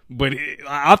clearing, but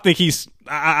I think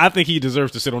he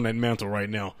deserves to sit on that mantle right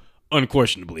now,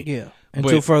 unquestionably. Yeah,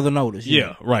 until further notice.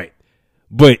 Yeah, right.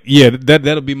 But yeah,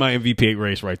 that'll be my MVP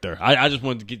race right there. I just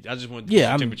wanted to get the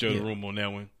temperature of the room on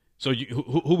that one. So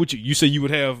who would you say you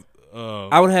would have?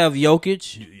 I would have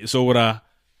Jokic. So would I?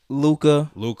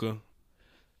 Luka.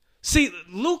 See,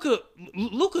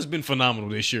 Luka's been phenomenal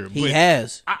this year. He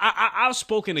has. I've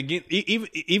spoken against,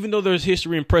 even though there's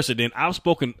history and precedent. I've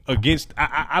spoken against.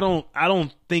 I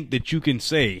don't think that you can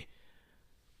say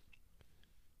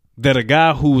that a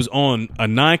guy who's on a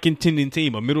non-contending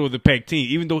team, a middle of the pack team,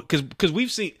 even though because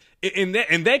we've seen in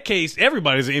that case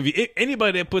everybody's an MVP.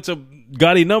 Anybody that puts up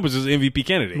gaudy numbers is an MVP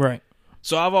candidate. Right.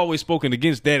 So I've always spoken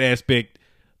against that aspect.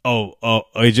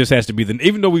 It just has to be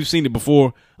even though we've seen it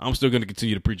before, I'm still going to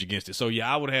continue to preach against it. So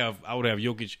yeah, I would have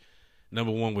Jokic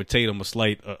number one with Tatum a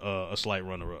slight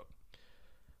runner up.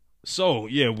 So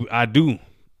yeah, I do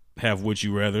have Would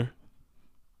You Rather.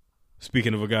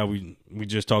 Speaking of a guy we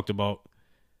just talked about,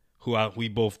 who we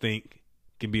both think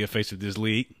can be a face of this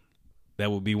league,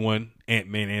 that would be one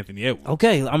Ant-Man Anthony Edwards.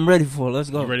 Okay, I'm ready for it. Let's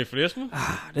go. You ready for this one?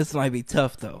 This might be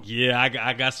tough though. Yeah,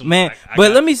 I got some. Man,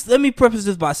 let me preface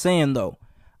this by saying though,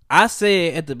 I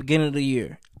said at the beginning of the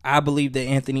year, I believe that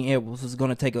Anthony Edwards is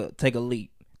going to take a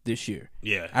leap this year.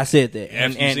 Yeah, I said that.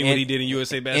 After you seen what he did in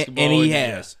USA basketball, and he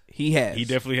has. He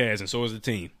definitely has, and so has the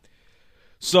team.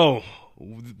 So,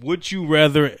 would you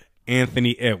rather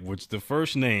Anthony Edwards? The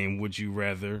first name, would you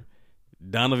rather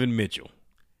Donovan Mitchell?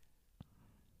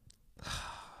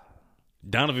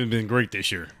 Donovan been great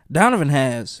this year. Donovan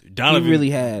has. He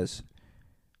really has.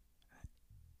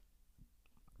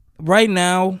 Right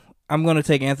now, I'm going to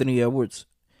take Anthony Edwards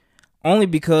only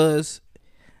because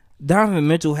Donovan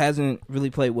Mitchell hasn't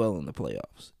really played well in the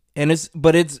playoffs.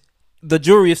 But the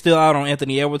jury is still out on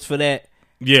Anthony Edwards for that.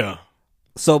 Yeah.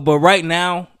 So, but right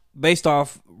now, based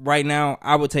off right now,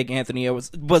 I would take Anthony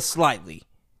Edwards, but slightly.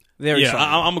 Very slightly.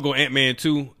 I'm going to go Ant-Man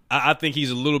too. I think he's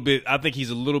a little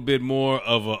bit more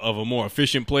of a more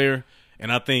efficient player, and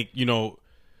I think,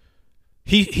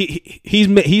 he's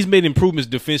made improvements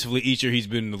defensively each year he's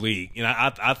been in the league. And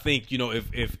I think,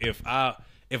 if I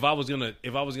was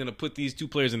gonna put these two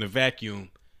players in a vacuum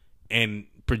and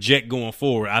project going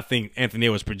forward, I think Anthony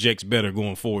Edwards projects better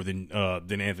going forward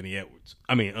than Anthony Edwards.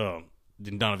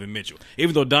 Than Donovan Mitchell.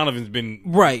 Even though Donovan's been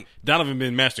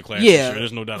masterclass this year,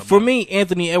 there's no doubt about it. For me,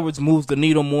 Anthony Edwards moves the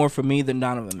needle more for me than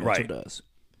Donovan Mitchell does.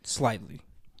 Slightly.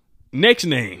 Next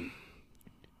name,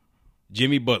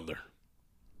 Jimmy Butler.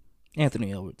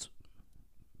 Anthony Edwards.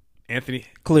 Anthony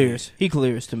clears. He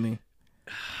clears to me.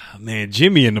 Man,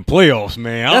 Jimmy in the playoffs,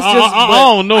 man. I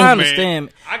don't know, man. I understand.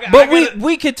 But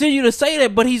we continue to say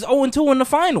that, but he's 0-2 in the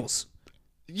finals.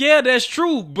 Yeah, that's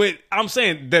true, but I'm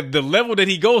saying that the level that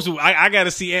he goes to, I got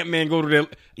to see Ant-Man go to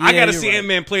that. Yeah, I got to see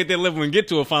Ant-Man play at that level and get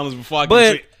to a finals before I can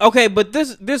say. Okay, but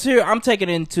this here, I'm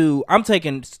taking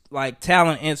like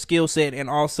talent and skill set and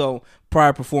also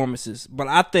prior performances. But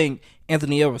I think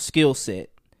Anthony Edwards' skill set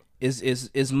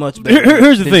is much better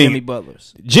Here's the than thing. Jimmy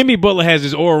Butler's. Jimmy Butler has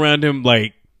his aura around him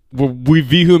like we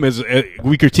view him as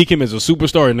we critique him as a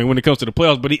superstar, and then when it comes to the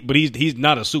playoffs, but he's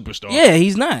not a superstar. Yeah,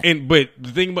 he's not. But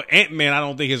the thing about Ant-Man, I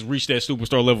don't think has reached that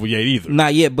superstar level yet either.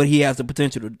 Not yet, but he has the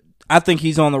potential to. I think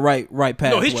he's on the right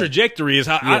path. No, his trajectory is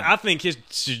high. Yeah. I think his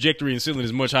trajectory and ceiling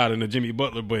is much higher than the Jimmy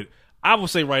Butler. But I would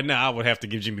say right now I would have to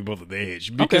give Jimmy Butler the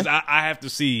edge because I have to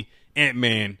see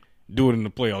Ant-Man do it in the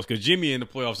playoffs because Jimmy in the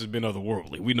playoffs has been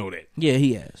otherworldly. We know that. Yeah,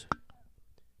 he has.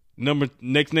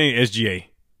 Next name SGA.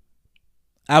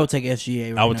 I would take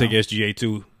SGA. I would take SGA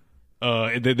too.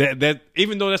 That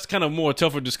even though that's kind of more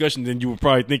tougher discussion than you would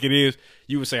probably think it is,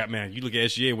 you would say, man, you look at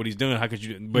SGA, what he's done. How could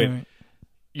you? But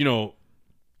you know.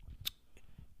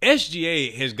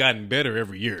 SGA has gotten better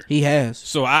every year. He has.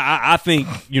 So I think,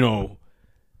 you know,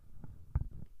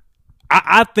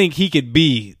 I think he could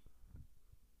be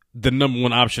the number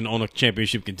one option on a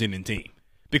championship contending team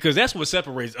because that's what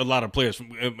separates a lot of players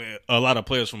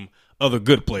from other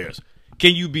good players.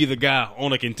 Can you be the guy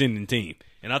on a contending team?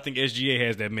 And I think SGA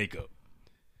has that makeup.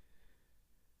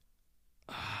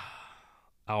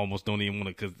 I almost don't even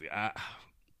want to because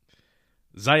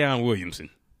Zion Williamson,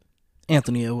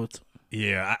 Anthony Edwards.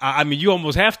 Yeah, I mean, you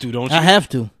almost have to, don't you? I have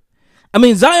to. I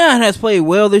mean, Zion has played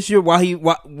well this year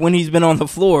when he's been on the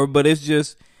floor, but it's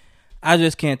just I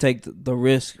just can't take the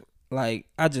risk. Like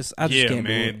I just can't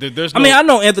man. do it. There's I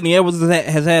know Anthony Edwards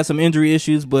has had some injury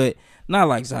issues, but not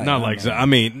like Zion. Not like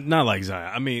Zion. Not like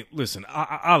Zion. I mean, listen,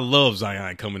 I love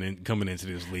Zion coming into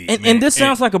this league. And this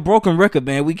sounds like a broken record,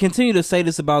 man. We continue to say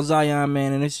this about Zion,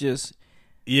 man, and it's just.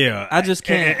 Yeah, I just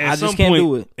can't. Can't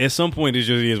do it. At some point, it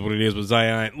just is what it is with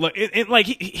Zion. Look,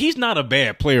 he's not a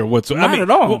bad player whatsoever. Not at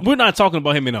all. We're not talking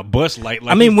about him in a bust light.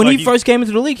 I mean, when he first came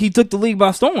into the league, he took the league by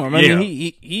storm. I mean,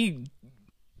 he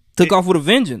took off with a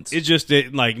vengeance. It's just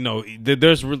that,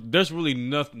 there's really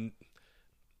nothing.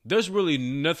 There's really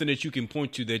nothing that you can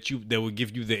point to that would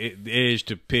give you the edge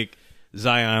to pick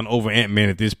Zion over Ant-Man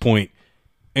at this point.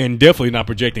 And definitely not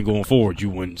projecting going forward, you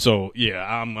wouldn't. So, yeah,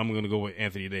 I'm going to go with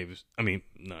Anthony Davis. I mean,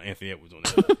 no, Anthony Edwards on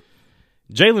that.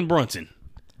 Jalen Brunson.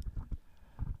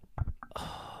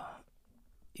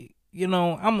 You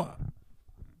know, I'm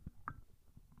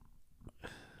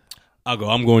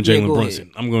going Jalen Brunson.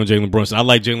 Ahead. I'm going Jalen Brunson. I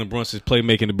like Jalen Brunson's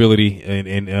playmaking ability,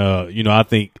 and I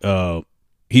think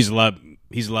he's a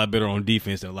lot better on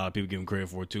defense than a lot of people give him credit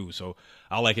for too. So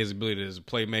I like his ability as a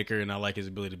playmaker, and I like his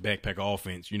ability to backpack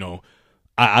offense. You know.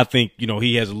 I think,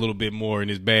 he has a little bit more in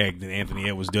his bag than Anthony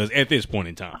Edwards does at this point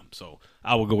in time. So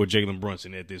I would go with Jalen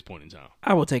Brunson at this point in time.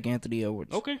 I will take Anthony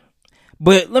Edwards. Okay.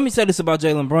 But let me say this about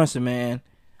Jalen Brunson, man.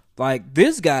 Like,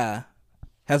 this guy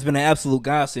has been an absolute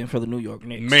godsend for the New York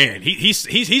Knicks. Man,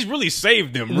 he's really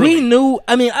saved them, really.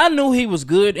 I knew he was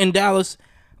good in Dallas,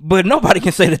 but nobody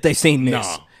can say that they seen this.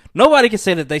 Nah. Nobody can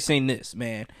say that they seen this,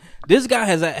 man. This guy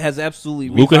has absolutely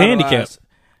Luka handicap.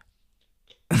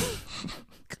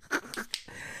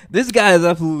 This guy has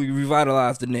absolutely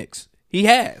revitalized the Knicks. He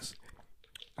has.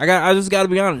 I just got to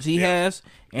be honest. He has,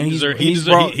 and he deserves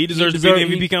to be in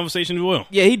the MVP conversation as well.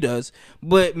 Yeah, he does.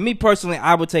 But me personally,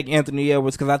 I would take Anthony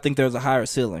Edwards because I think there's a higher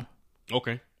ceiling.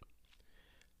 Okay.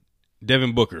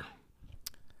 Devin Booker.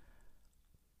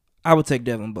 I would take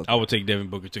Devin Booker. I would take Devin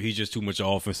Booker too. He's just too much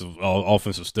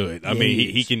offensive stud. I mean,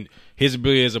 he can his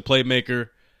ability as a playmaker.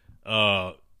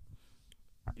 I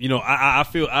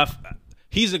feel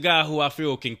he's a guy who I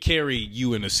feel can carry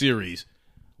you in a series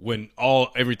when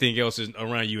everything else is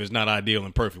around you is not ideal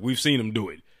and perfect. We've seen him do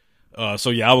it.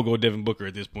 So I would go Devin Booker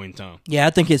at this point in time. Yeah, I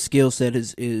think his skill set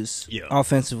is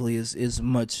offensively is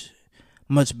much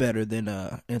better than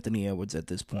Anthony Edwards at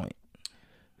this point.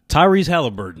 Tyrese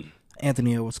Halliburton.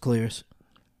 Anthony Edwards clears.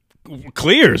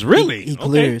 Clears, really? He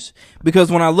clears.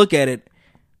 Because when I look at it,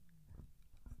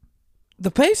 the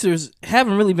Pacers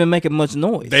haven't really been making much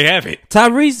noise. They haven't.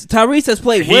 Tyrese has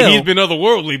played well. He's been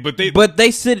otherworldly, but they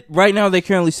sit right now. They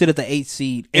currently sit at the 8th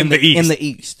seed in the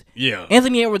East. Yeah.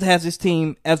 Anthony Edwards has his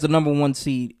team as the number 1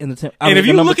 seed in the. And if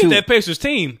you look at that Pacers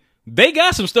team, they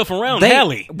got some stuff around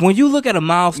Hallie. When you look at a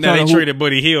Miles Turner, now they traded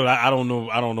Buddy Hield. I don't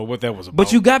know what that was about.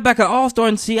 But you got back an All-Star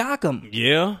in Siakam.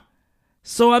 Yeah.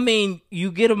 So I mean,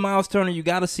 you get a Miles Turner, you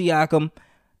got a Siakam,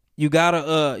 you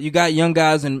got young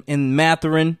guys in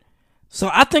Mathurin. So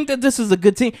I think that this is a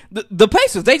good team. The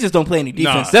Pacers, they just don't play any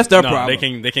defense. That's their problem. They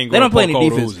can't. They don't play any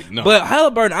defense. No. But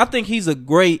Halliburton, I think he's a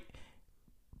great.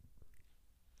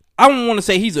 I don't want to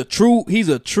say he's a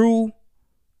true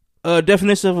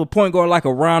definition of a point guard like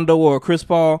a Rondo or a Chris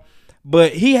Paul,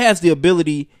 but he has the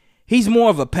ability. He's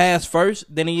more of a pass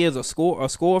first than he is a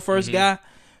score first guy.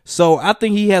 So I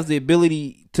think he has the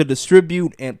ability to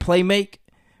distribute and play make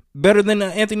better than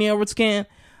Anthony Edwards can.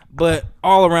 But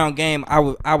all around game, I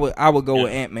would go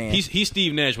with Ant-Man. He's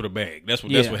Steve Nash with a bag. That's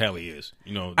what Hallie is.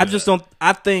 You know, I just don't.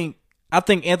 I think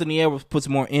Anthony Edwards puts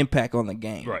more impact on the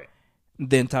game, right,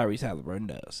 than Tyrese Halliburton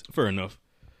does. Fair enough.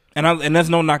 And that's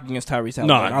no knock against Tyrese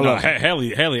Halliburton. No,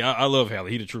 Hallie. I love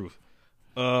Hallie. He the truth.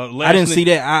 I didn't see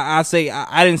that.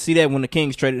 I didn't see that when the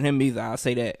Kings traded him either. I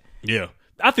say that. Yeah,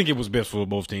 I think it was best for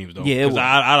both teams though. Yeah,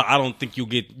 I don't think you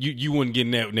wouldn't get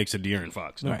that next to De'Aaron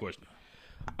Fox. No question.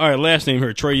 All right, last name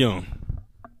here, Trae Young.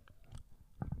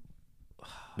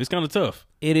 It's kind of tough.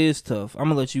 It is tough. I'm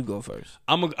gonna let you go first.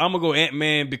 I'm gonna go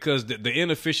Ant-Man because the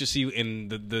inefficiency and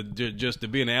the just to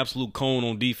be an absolute cone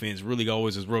on defense really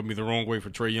always has rubbed me the wrong way for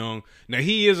Trae Young. Now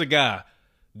he is a guy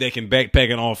that can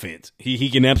backpack an offense. He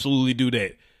can absolutely do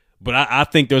that. But I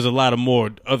think there's a lot of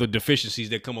more other deficiencies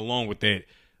that come along with that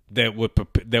would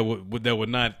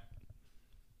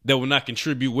not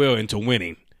contribute well into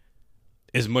winning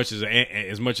as much as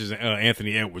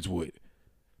Anthony Edwards would.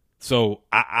 So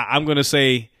I'm gonna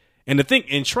say, and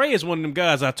Trae is one of them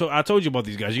guys. I told you about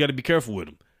these guys. You got to be careful with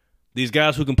them. These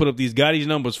guys who can put up these gaudy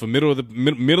numbers for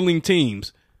middling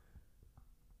teams,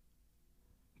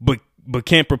 but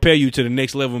can't prepare you to the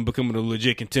next level and becoming a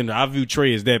legit contender. I view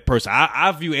Trae as that person.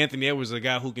 I view Anthony Edwards as a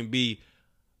guy who can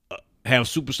have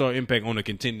superstar impact on a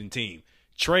contending team.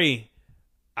 Trae,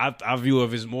 I view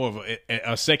of as more of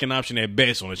a second option at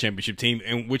best on a championship team,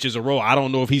 and which is a role I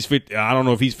don't know if he's fit. I don't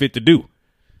know if he's fit to do.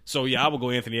 So yeah, I will go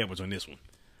Anthony Edwards on this one.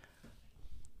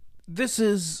 This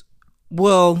is,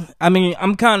 well, I mean, I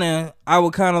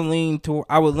would lean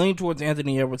towards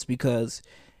Anthony Edwards because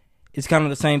it's kind of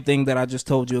the same thing that I just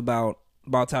told you about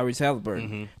Tyrese Halliburton.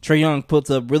 Mm-hmm. Trae Young puts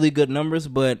up really good numbers,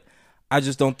 but I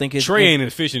just don't think Trae ain't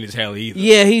efficient as hell either.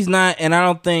 Yeah, he's not, and I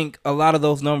don't think a lot of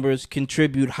those numbers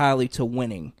contribute highly to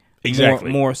winning.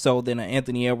 Exactly, more so than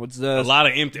Anthony Edwards does. A lot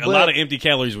of empty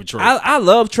calories with Trae. I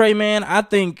love Trae, man. I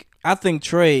think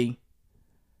Trae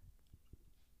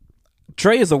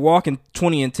is a walking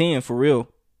 20 and 10 for real.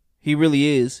 He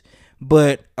really is.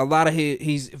 But a lot of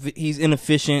he's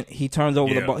inefficient. He turns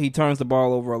over the ball. He turns the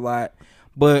ball over a lot.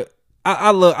 But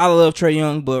I love Trae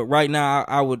Young. But right now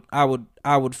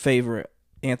I would favor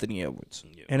Anthony Edwards,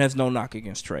 and that's no knock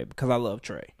against Trae because I love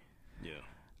Trae. Yeah.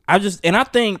 I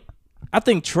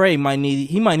think Trae might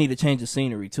need to change the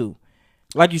scenery too.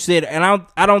 Like you said, and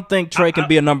I don't think Trae can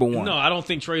be a number one. No, I don't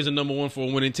think Trae's a number one for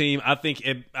a winning team. I think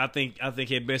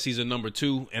at best he's a number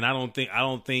two, and I don't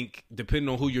think depending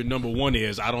on who your number one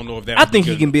is, I don't know if that. I think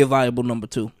he can be a viable number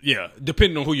two. Yeah,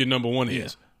 depending on who your number one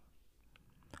is.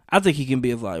 I think he can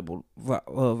be a viable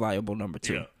number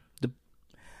two. Yeah.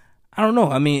 I don't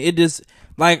know. I mean, it just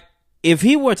like if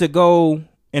he were to go,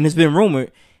 and it's been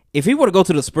rumored, if he were to go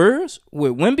to the Spurs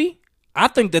with Wemby, I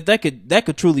think that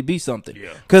could truly be something.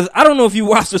 Yeah. Because I don't know if you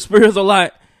watch the Spurs a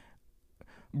lot,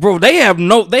 bro. They have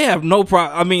no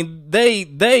problem. I mean, they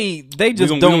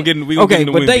just don't. Okay,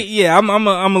 but I'm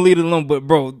gonna leave it alone. But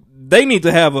bro, they need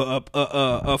to have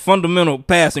a fundamental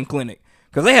passing clinic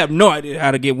because they have no idea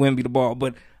how to get Wemby the ball.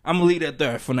 But I'm gonna leave that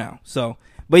there for now. So,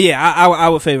 but yeah, I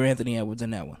would favor Anthony Edwards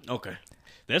in that one. Okay,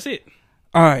 that's it.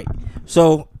 All right,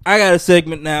 so I got a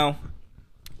segment now.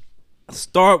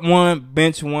 Start one,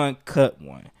 bench one, cut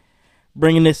one.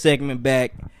 Bringing this segment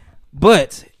back,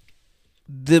 but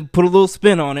to put a little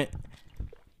spin on it.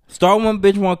 Start one,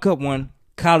 bench one, cut one.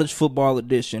 College football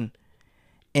edition,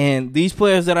 and these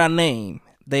players that I name,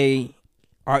 they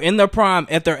are in their prime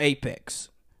at their apex.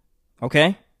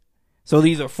 Okay, so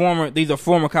these are former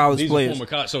college players.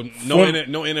 So no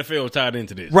NFL tied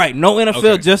into this, right? No NFL,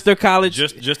 okay. Just their college,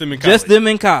 just them in college, just them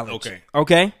in college.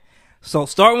 Okay. So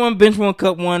start one, bench one,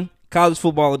 cut one. College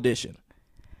football edition.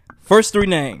 First three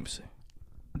names: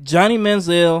 Johnny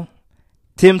Manziel,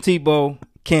 Tim Tebow,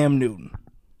 Cam Newton.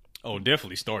 Oh,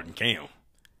 definitely starting Cam.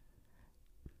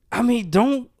 I mean,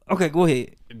 okay, go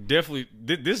ahead. Definitely,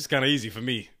 this is kind of easy for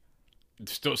me.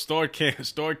 Start Cam,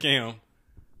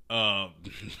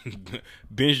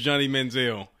 bench Johnny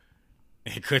Manziel,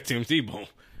 and cut Tim Tebow.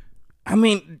 I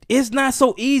mean, it's not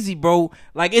so easy, bro.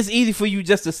 Like, it's easy for you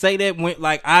just to say that when,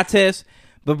 like, I test.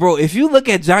 But, bro, if you look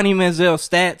at Johnny Manziel's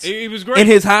stats it was great. In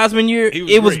his Heisman year,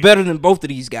 it was better than both of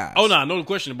these guys. Oh, no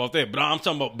question about that. But I'm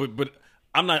talking about, but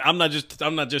I'm not just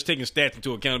taking stats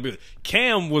into accountability.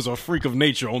 Cam was a freak of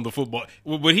nature on the football.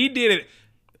 What he did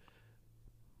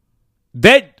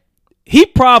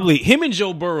him and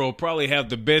Joe Burrow probably have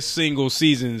the best single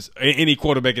seasons any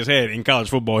quarterback has had in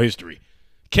college football history.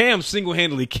 Cam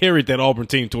single-handedly carried that Auburn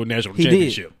team to a national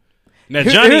championship. Now,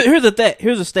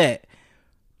 here's a stat.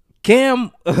 Cam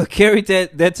carried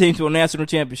that team to a national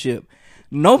championship.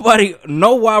 No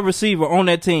wide receiver on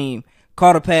that team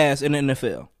caught a pass in the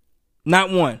NFL. Not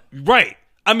one. Right.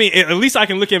 I mean, at least I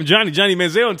can look at Johnny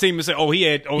Manziel and team and say, oh, he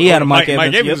had Mike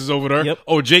Evans yep. is over there. Yep.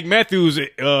 Oh, Jake Matthews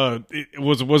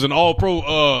was an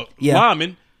All-Pro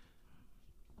lineman.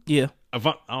 Yeah. I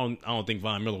don't think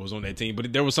Von Miller was on that team,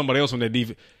 but there was somebody else on that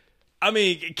defense. I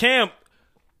mean, Cam,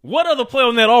 what other player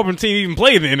on that Auburn team even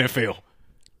played in the NFL?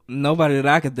 Nobody that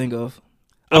I could think of.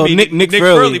 I mean, Nick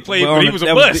Fairley played, but he was a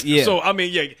bust. Yeah. So, I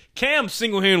mean, yeah, Cam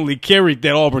single-handedly carried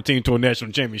that Auburn team to a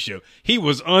national championship. He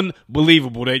was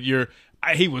unbelievable that year.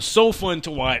 He was so fun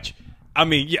to watch. I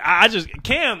mean, yeah,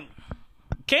 Cam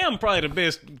probably the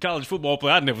best college football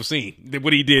player I've never seen.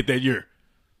 What he did that year.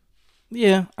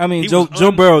 Yeah, I mean,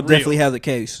 Joe Burrow definitely has a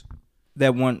case.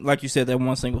 That one, like you said, that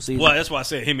one single season. Well, that's why I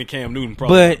said him and Cam Newton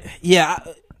probably. But yeah,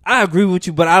 I agree with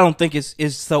you, but I don't think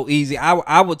it's so easy.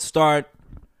 I would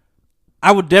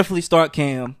definitely start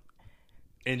Cam.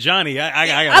 And Johnny,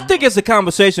 I think it's a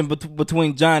conversation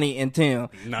between Johnny and Tim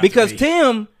because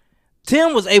Tim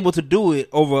was able to do it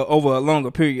over a long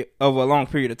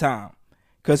period of time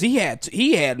because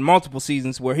he had multiple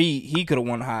seasons where he could have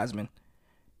won the Heisman.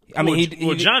 I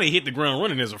mean, Johnny hit the ground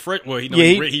running as a freshman. Well,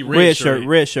 he red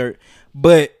shirt.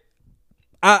 But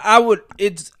I would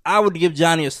give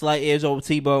Johnny a slight edge over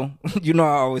Tebow. You know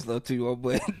I always love Tebow,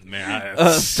 but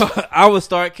man, so I would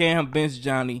start Cam, bench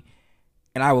Johnny,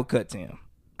 and I would cut Tim.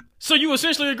 So you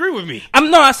essentially agree with me?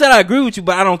 I said I agree with you,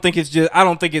 but I don't think it's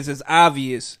as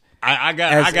obvious. I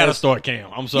gotta start Cam.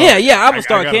 I'm sorry. Yeah, I would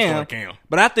start Cam.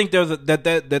 But I think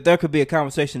that there could be a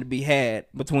conversation to be had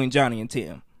between Johnny and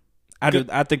Tim.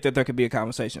 I think that there could be a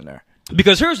conversation there.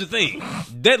 Because here's the thing.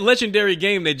 That legendary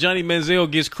game that Johnny Manziel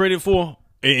gets credit for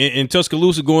in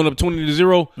Tuscaloosa going up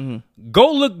 20-0,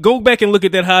 go back and look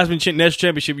at that Heisman National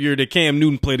Championship year that Cam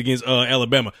Newton played against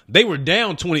Alabama. They were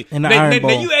down 20. In the Iron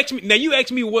Bowl. Now you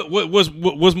ask me what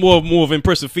was more of an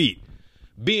impressive feat.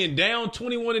 Being down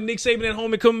 21 and Nick Saban at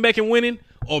home and coming back and winning,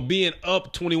 or being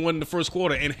up 21 in the first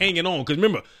quarter and hanging on. Because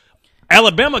remember,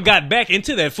 Alabama got back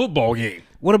into that football game.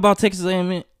 What about Texas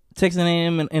A&M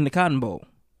in the Cotton Bowl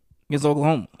against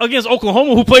Oklahoma? Against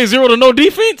Oklahoma, who plays 0 to no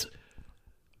defense?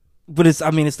 But it's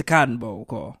the Cotton Bowl,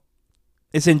 Carl.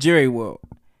 It's in Jerry World.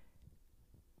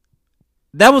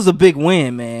 That was a big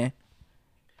win, man.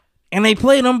 And they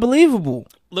played unbelievable.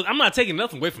 Look, I'm not taking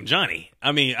nothing away from Johnny.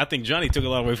 I mean, I think Johnny took a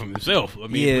lot away from himself. I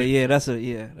mean, that's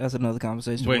another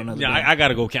conversation. But, I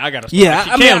gotta go. I gotta start.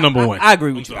 Yeah, Cam number one. I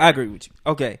agree with you. I agree with you.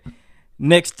 Okay,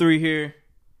 next three here.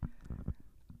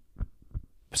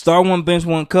 Start one, bench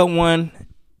one, cut one.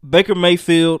 Baker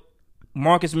Mayfield,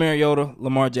 Marcus Mariota,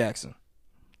 Lamar Jackson.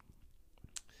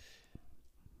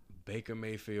 Baker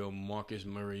Mayfield, Marcus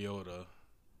Mariota,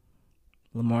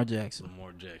 Lamar Jackson.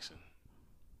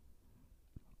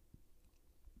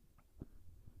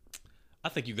 I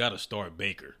think you got to start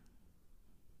Baker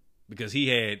because he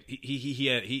did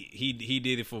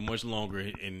it for much longer,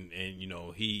 and you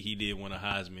know he did win a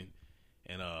Heisman,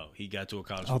 and he got to a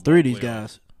college. All three of these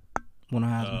guys won a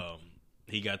Heisman.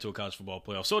 He got to a college football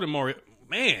playoff. So did Mariota.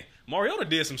 Man, Mariota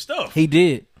did some stuff. He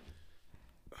did.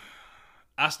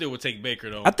 I still would take Baker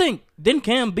though. I think didn't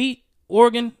Cam beat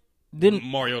Oregon? Didn't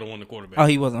Mariota won the quarterback? Oh,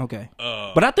 he wasn't okay.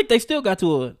 But I think they still got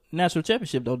to a national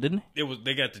championship though, didn't they?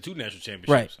 They got the two national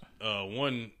championships. Right.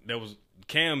 One that was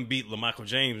Cam beat LaMichael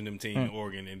James and them team in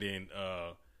Oregon, and then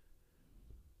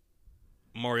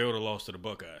Mariota lost to the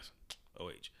Buckeyes.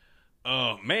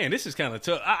 Man, this is kind of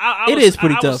tough. It is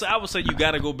pretty tough. I would say you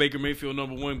got to go Baker Mayfield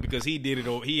number one because he did it.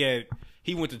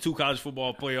 He went to two college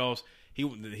football playoffs. He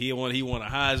won a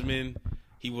Heisman.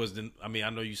 He was I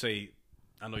know you say,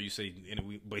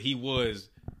 but he was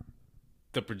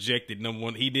the projected number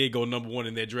one. He did go number one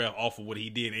in that draft off of what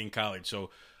he did in college. So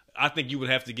I think you would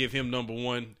have to give him number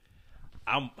one.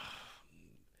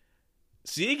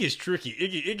 It gets tricky.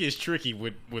 It gets tricky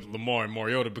with Lamar and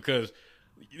Mariota because,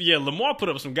 yeah, Lamar put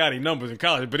up some gaudy numbers in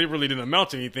college, but it really didn't amount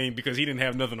to anything because he didn't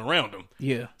have nothing around him.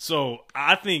 Yeah. So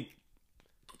I think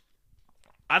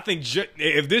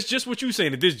if this just what you're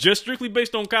saying, if this just strictly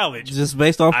based on college, just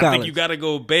based off college, I think you got to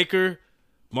go Baker,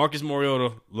 Marcus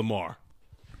Mariota, Lamar.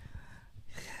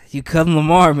 You cut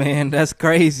Lamar, man. That's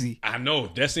crazy. I know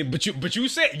that's it. But you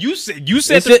said it was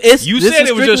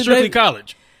just strictly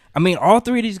college. I mean, all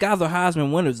three of these guys are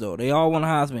Heisman winners, though. They all won a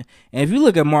Heisman. And if you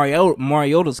look at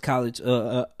Mariota's college,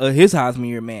 his Heisman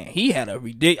year, man, he had a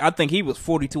ridiculous. I think he was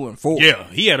 42-4. Yeah,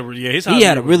 he had a really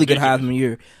good Heisman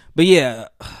year. But yeah,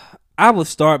 I would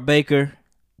start Baker.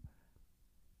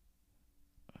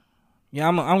 Yeah,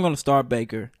 I'm going to start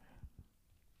Baker.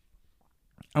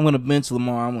 I'm going to bench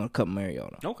Lamar. I'm going to cut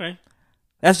Mariota. Okay.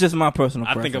 That's just my personal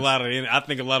preference. I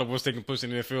think a lot of what's taking push in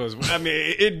the NFL is. I mean,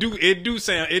 it do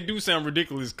sound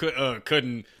ridiculous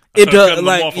cutting. It does,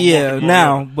 Lamar from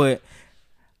now, but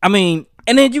I mean,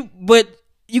 And then but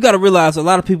you got to realize a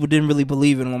lot of people didn't really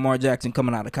believe in Lamar Jackson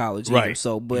coming out of college either. Right.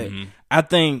 So, but I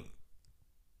think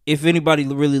if anybody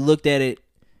really looked at it,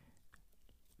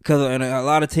 because a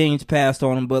lot of teams passed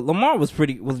on him, but Lamar was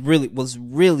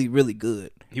really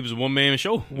good. He was a one-man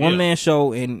show. One-man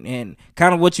show, and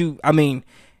kind of what they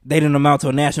didn't amount to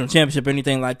a national championship or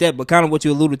anything like that, but kind of what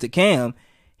you alluded to Cam,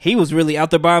 he was really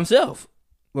out there by himself.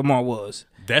 Lamar was.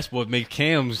 That's what made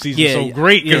Cam's season so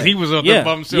great, because he was up there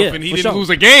by himself and he didn't lose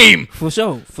a game. For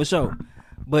sure.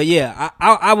 But yeah,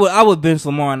 I would bench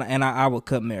Lamar and I would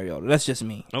cut Mariota. That's just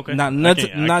me. Okay.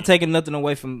 Not taking nothing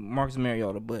away from Marcus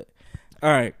Mariota, but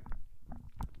all right.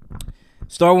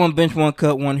 Start one, bench one,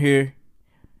 cut one here.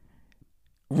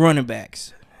 Running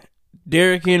backs: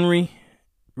 Derrick Henry,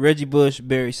 Reggie Bush,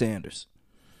 Barry Sanders.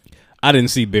 I didn't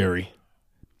see Barry,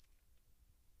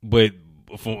 but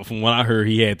from what I heard,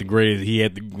 he had the greatest. He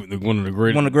had one of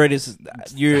the greatest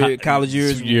college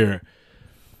years. Yeah.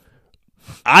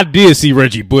 I did see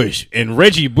Reggie Bush, and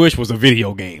Reggie Bush was a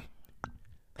video game.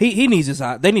 He needs his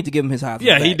Heisman. They need to give him his Heisman.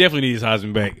 Yeah, back. he definitely needs his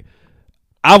Heisman back.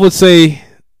 I would say,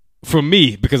 for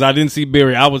me, because I didn't see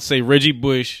Barry, I would say Reggie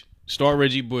Bush. Start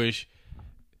Reggie Bush.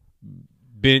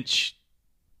 Bench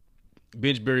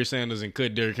Barry Sanders and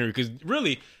cut Derrick Henry, because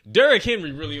really Derrick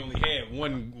Henry really only had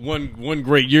one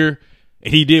great year,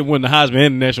 and he did win the Heisman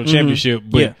and the national championship.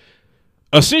 But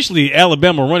essentially,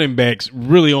 Alabama running backs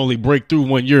really only break through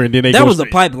 1 year, and then that was a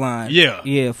pipeline.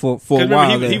 Yeah, for a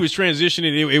while. He was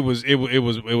transitioning.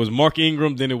 It was Mark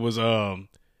Ingram, then it was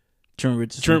Trent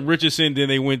Richardson. Then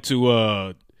they went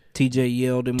to T.J.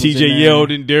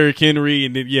 Yeldon, Derrick Henry,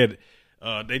 and then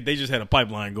they just had a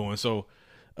pipeline going. So.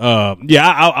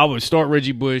 I would start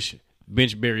Reggie Bush,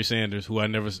 bench Barry Sanders, who I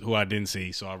didn't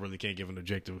see, so I really can't give an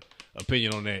objective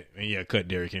opinion on that. And cut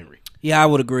Derrick Henry. Yeah, I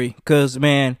would agree, because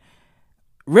man,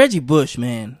 Reggie Bush,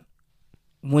 man,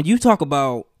 when you talk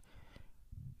about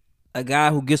a guy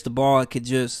who gets the ball,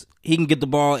 he can get the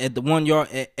ball at the 1 yard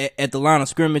at the line of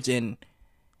scrimmage, and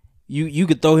you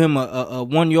could throw him a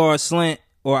 1 yard slant,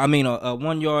 or a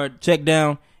 1 yard check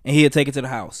down, and he'll take it to the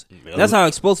house. That's how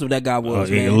explosive that guy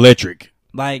was, man. Electric.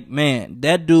 Like, man,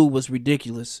 that dude was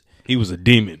ridiculous. He was a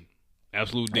demon.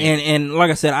 Absolute demon. And like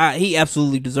I said, he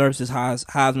absolutely deserves his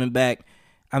Heisman back.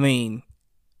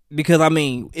 Because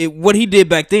what he did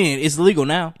back then is legal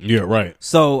now. Yeah, right.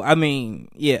 So,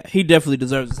 he definitely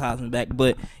deserves his Heisman back.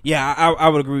 But, yeah, I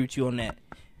would agree with you on that.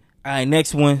 All right,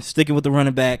 next one, sticking with the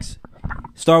running backs.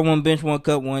 Start one, bench one,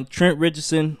 cut one. Trent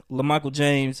Richardson, LaMichael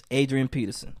James, Adrian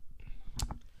Peterson.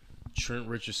 Trent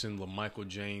Richardson, LaMichael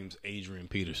James, Adrian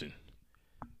Peterson.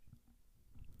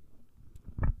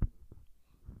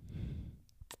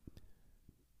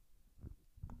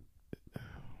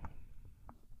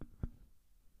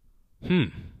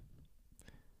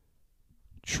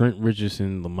 Trent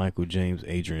Richardson, LaMichael James,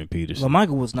 Adrian Peterson.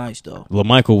 LaMichael was nice though.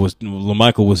 LaMichael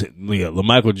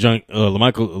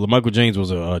James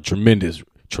was a tremendous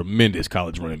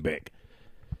college running back.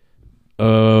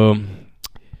 I'm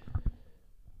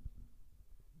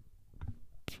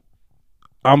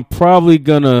probably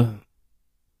gonna.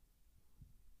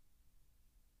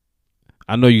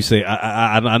 I know you say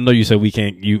I know you say we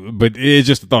can't but it's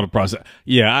just a thought process.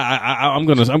 Yeah, I'm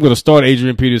gonna start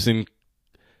Adrian Peterson,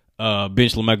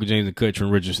 bench LaMichael James, and cut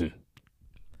Trent Richardson.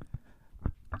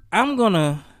 I'm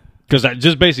gonna because I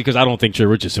don't think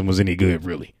Trent Richardson was any good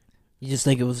really. You just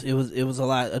think it was a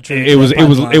lot.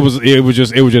 It was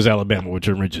just Alabama with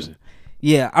Trent Richardson.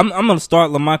 Yeah, I'm gonna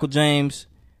start LaMichael James,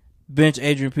 bench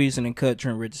Adrian Peterson, and cut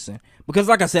Trent Richardson. Because,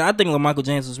 like I said, I think LaMichael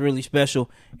James was really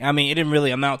special. It didn't really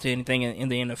amount to anything in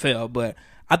the NFL, but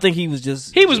I think he was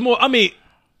just... He was more...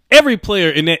 every player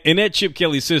in that Chip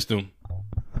Kelly system,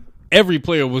 every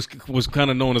player was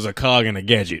kind of known as a cog and a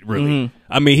gadget, really.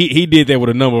 Mm-hmm. He did that with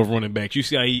a number of running backs. You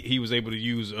see how he was able to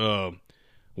use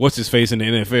what's-his-face in the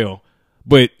NFL.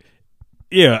 But,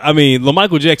 yeah,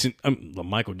 LaMichael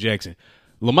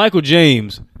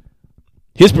James,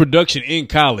 his production in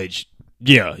college...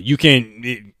 Yeah, you can't.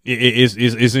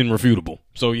 It's irrefutable.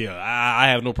 So yeah, I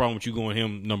have no problem with you going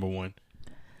him number one.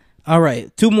 All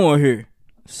right, two more here.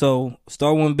 So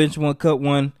start one, bench one, cut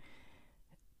one.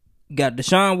 Got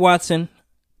Deshaun Watson,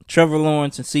 Trevor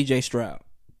Lawrence, and C.J. Stroud.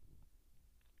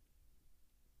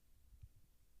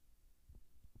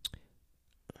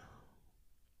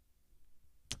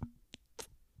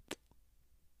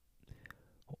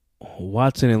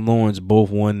 Watson and Lawrence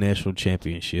both won national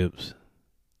championships.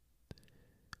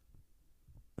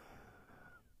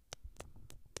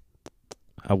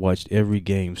 I watched every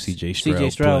game C.J. Stroud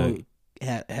played.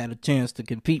 had a chance to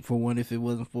compete for one if it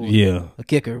wasn't for a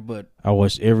kicker. But I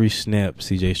watched every snap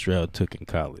C.J. Stroud took in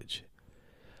college.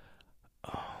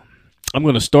 I'm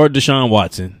going to start Deshaun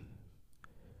Watson.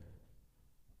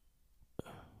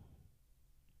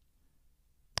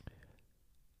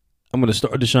 I'm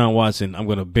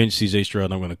going to bench C.J. Stroud.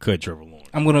 And I'm going to cut Trevor Lawrence.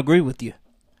 I'm going to agree with you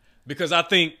because I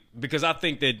think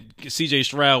that C.J.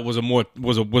 Stroud was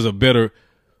a better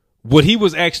what he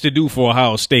was asked to do for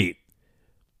Ohio State.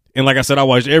 And like I said, I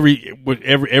watched every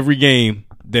game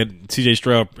that C.J.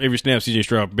 Stroud, every snap C.J.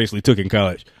 Stroud basically took in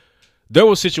college. There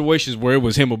were situations where it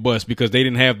was him or bust because they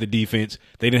didn't have the defense,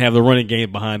 they didn't have the running game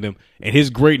behind them, and his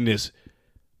greatness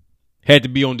had to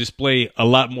be on display a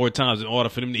lot more times in order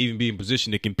for them to even be in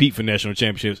position to compete for national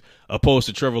championships, opposed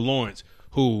to Trevor Lawrence,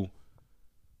 who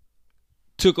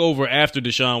took over after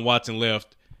Deshaun Watson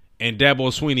left, and Dabo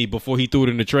Swinney, before he threw it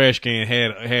in the trash can,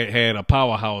 had a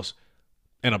powerhouse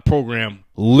and a program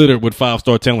littered with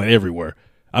 5-star talent everywhere.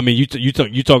 I mean,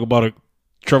 you talk about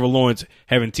Trevor Lawrence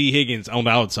having T. Higgins on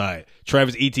the outside,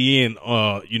 Travis Etienne,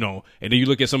 and then you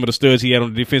look at some of the studs he had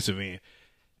on the defensive end.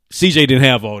 CJ didn't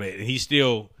have all that, and he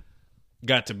still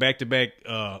got to back-to-back.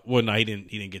 Well, no, he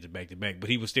didn't get to back-to-back, but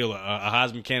he was still a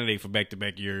Heisman candidate for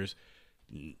back-to-back years.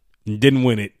 Didn't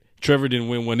win it. Trevor didn't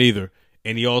win one either,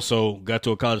 and he also got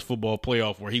to a college football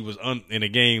playoff where he was in a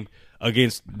game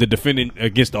against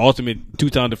the ultimate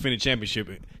two-time defending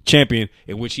champion,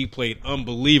 in which he played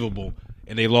unbelievable,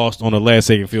 and they lost on the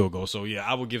last-second field goal. So yeah,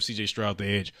 I would give C.J. Stroud the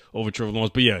edge over Trevor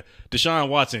Lawrence. But yeah, Deshaun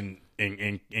Watson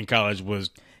in college was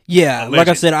like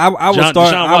I said, I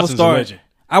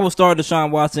would start Deshaun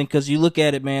Watson because you look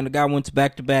at it, man. The guy went to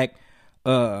back-to-back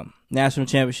national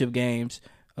championship games.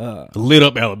 Lit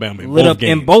up Alabama,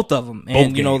 in both of them,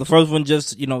 and the first one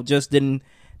just didn't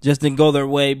go their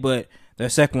way, but the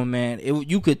second one, man,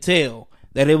 you could tell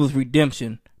that it was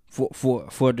redemption for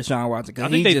Deshaun Watson. I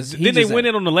think they win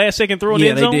it on the last second throw in the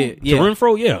end zone to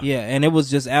Renfro, and it was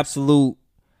just absolute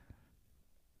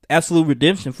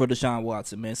redemption for Deshaun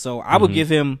Watson, man. So I would give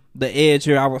him the edge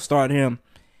here. I would start him,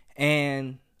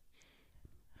 and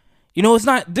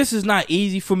this is not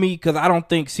easy for me because I don't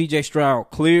think C.J. Stroud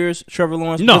clears Trevor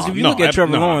Lawrence. Because if you look at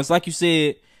Trevor Lawrence, like you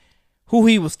said, who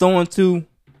he was throwing to,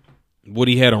 what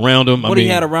he had around him,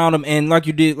 and like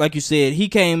you said, he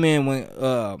came in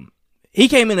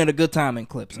at a good time in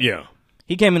Clemson. Yeah,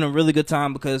 he came in a really good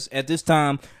time because at this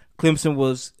time Clemson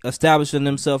was establishing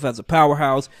themselves as a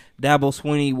powerhouse. Dabo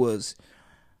Swinney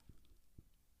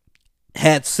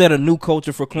had set a new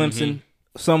culture for Clemson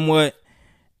somewhat,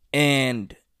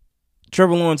 and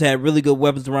Trevor Lawrence had really good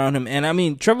weapons around him. And I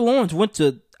mean, Trevor Lawrence went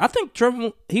to 2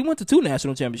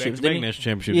 national championships. Back-to-back national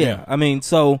championships. Yeah, I mean,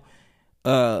 so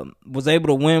was able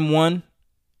to win one,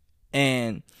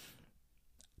 and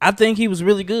I think he was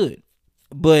really good.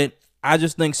 But I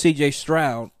just think C.J.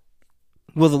 Stroud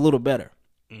was a little better,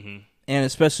 and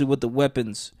especially with the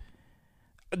weapons.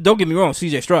 Don't get me wrong,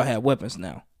 C.J. Stroud had weapons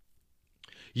now.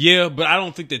 Yeah, but I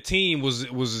don't think the team was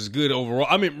as good overall.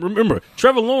 I mean, remember,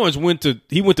 Trevor Lawrence went to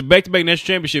back-to-back national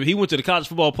championship. He went to the college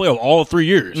football playoff all 3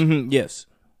 years. Yes,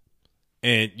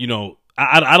 and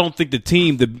I don't think the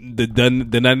team, the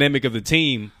dynamic of the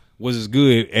team was as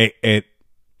good at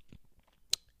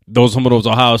some of those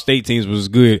Ohio State teams was as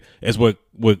good as what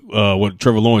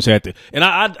Trevor Lawrence had to. And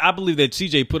I believe that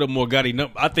CJ put up more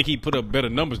I think he put up better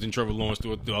numbers than Trevor Lawrence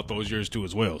throughout those years too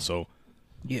as well. So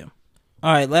yeah.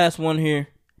 All right, last one here.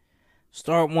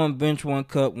 Start one, bench one,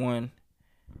 cut one.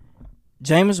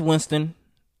 Jameis Winston,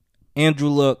 Andrew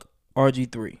Luck,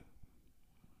 RG3.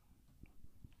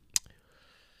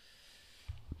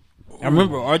 I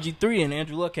remember RG3 and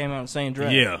Andrew Luck came out in the same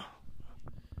draft. Yeah.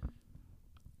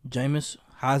 Jameis,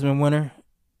 Heisman winner,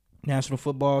 national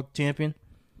football champion.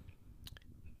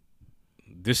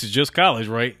 This is just college,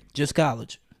 right? Just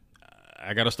college.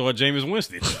 I got to start Jameis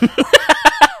Winston.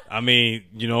 I mean,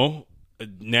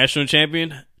 national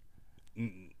champion,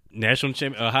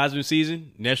 Heisman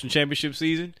season, national championship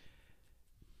season.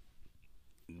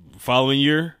 Following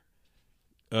year,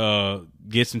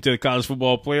 gets into the college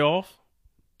football playoff.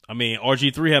 I mean,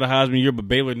 RG3 had a Heisman year, but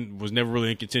Baylor was never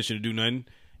really in contention to do nothing.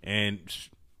 And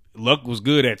Luck was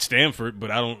good at Stanford, but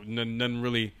nothing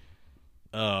really.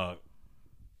 Now,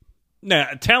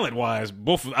 talent wise,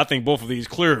 I think both of these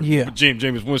clear. Yeah.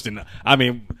 Jameis Winston. I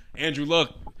mean, Andrew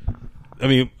Luck. I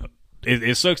mean,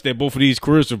 it sucks that both of these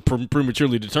careers are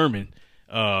prematurely determined.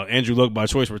 Andrew Luck by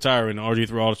choice retiring, and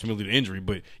RG3 ultimately to injury.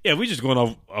 But yeah, if we just going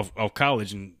off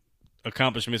college and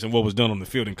accomplishments and what was done on the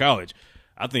field in college,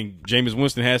 I think Jameis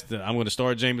Winston has to. I'm going to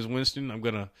start Jameis Winston. I'm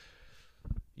gonna,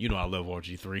 I love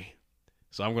RG3,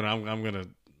 so I'm gonna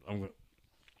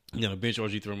bench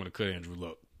RG3. I'm gonna cut Andrew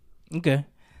Luck. Okay,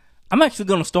 I'm actually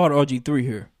gonna start RG3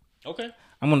 here. Okay,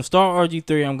 I'm going to start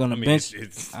RG3. I'm going to bench.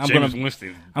 It's Jameis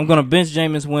Winston. I'm going to bench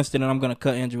Jameis Winston, and I'm going to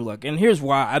cut Andrew Luck. And here's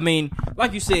why. I mean,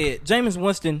 like you said, Jameis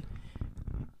Winston,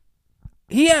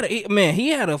 he had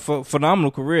a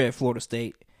phenomenal career at Florida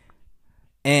State.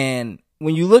 And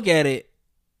when you look at it,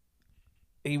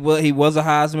 he was a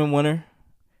Heisman winner.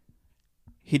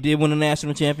 He did win a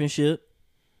national championship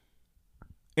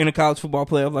in a college football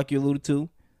playoff, like you alluded to.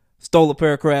 Stole a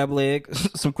pair of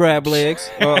some crab legs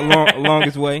along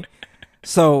his way.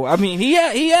 So, I mean, he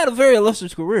had a very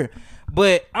illustrious career.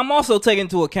 But I'm also taking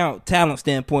into account talent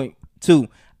standpoint, too.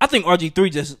 I think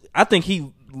RG3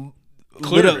 he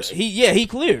clears. He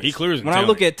clears. He clears. When I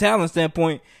look at talent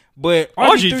standpoint, but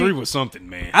RG3 was something,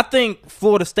 man. I think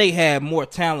Florida State had more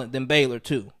talent than Baylor,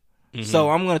 too. Mm-hmm. So,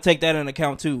 I'm going to take that into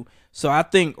account, too. So, I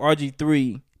think I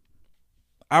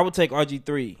would take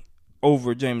RG3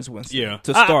 over Jameis Winston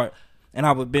to start. And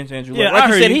I would bench Andrew Luck. Like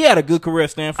you said, he had a good career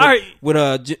at Stanford.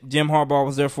 Jim Harbaugh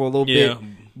was there for a little bit,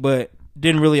 but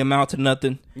didn't really amount to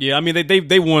nothing. Yeah, I mean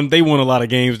they won a lot of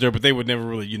games there, but they were never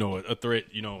really a threat.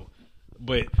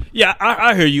 But yeah,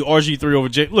 I hear you. RG3 over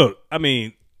J. Look, I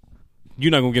mean,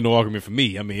 you're not gonna get no argument from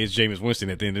me. I mean, it's Jameis Winston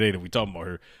at the end of the day that we talking about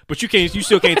here. But you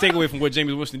still can't take away from what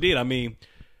Jameis Winston did. I mean,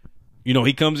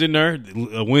 he comes in there,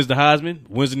 wins the Heisman,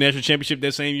 wins the national championship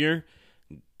that same year,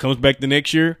 comes back the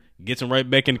next year. Gets them right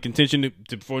back in contention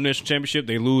for a national championship.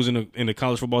 They lose in the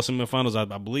college football semifinals,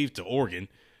 I believe, to Oregon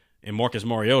and Marcus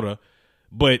Mariota.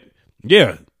 But,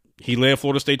 yeah, he led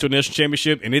Florida State to a national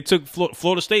championship, and it took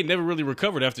Florida State never really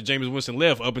recovered after Jameis Winston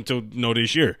left up until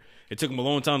this year. It took them a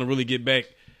long time to really get back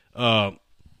to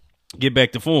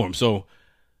form. So,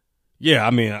 yeah, I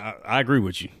mean, I agree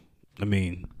with you. I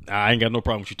mean, I ain't got no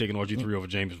problem with you taking RG3 over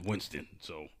Jameis Winston.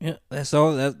 So yeah, that's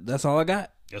all. That's all I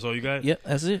got. That's all you got? Yep,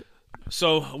 that's it.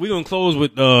 So we're going to close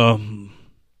with the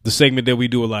segment that we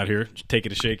do a lot here, Take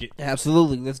It or Shake It.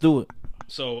 Absolutely. Let's do it.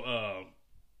 So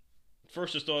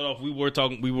first to start off, we've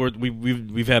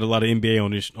had a lot of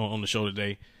NBA on the show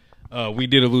today. We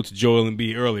did allude to Joel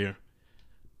Embiid earlier.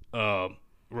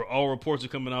 All reports are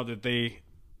coming out that they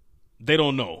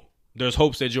don't know. There's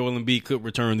hopes that Joel Embiid could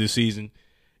return this season,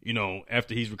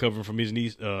 after he's recovering from his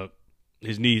knee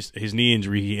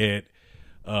injury he had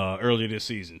earlier this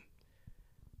season.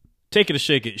 Take it or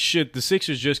shake it. Should the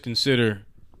Sixers just consider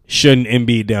shutting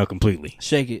Embiid down completely?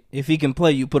 Shake it. If he can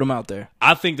play, you put him out there.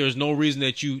 I think there's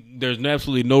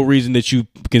absolutely no reason that you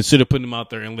consider putting him out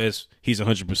there unless he's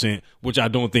 100%, which I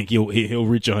don't think he'll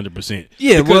reach 100%.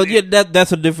 Yeah,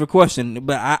 that's a different question.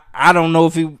 But I don't know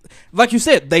if he, like you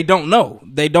said, they don't know.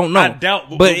 They don't know. I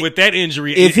doubt, but with that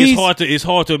injury, it's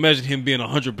hard to imagine him being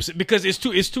 100% because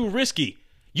it's too risky.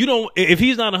 If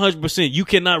he's not 100%, you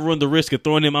cannot run the risk of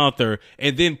throwing him out there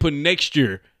and then put next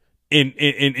year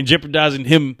in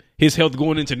jeopardizing his health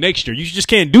going into next year. You just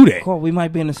can't do that. Well, we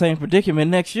might be in the same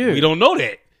predicament next year. We don't know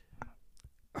that.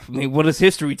 I mean, what does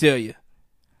history tell you?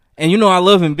 And I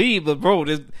love Embiid, but bro,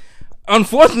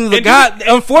 unfortunately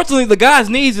the guy's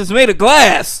knees is made of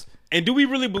glass. And do we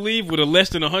really believe with a less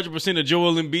than 100% of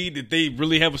Joel Embiid that they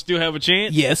really still have a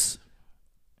chance? Yes.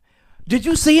 Did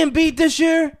you see Embiid this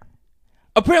year?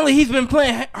 Apparently, he's been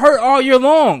playing hurt all year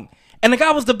long. And the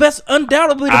guy was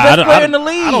undoubtedly the best player in the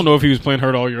league. I don't know if he was playing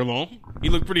hurt all year long. He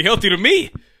looked pretty healthy to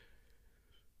me.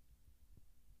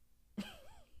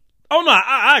 Oh, no,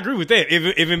 I agree with that.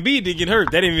 If Embiid didn't get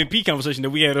hurt, that MVP conversation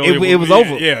that we had earlier, it was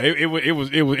over. Yeah,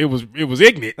 it was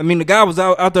ignorant. I mean, the guy was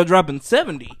out there dropping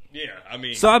 70. Yeah, I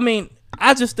mean. So, I mean,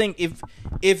 I just think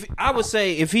if I would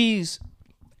say if he's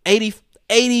 80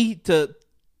 to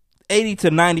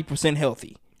 90%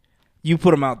 healthy, you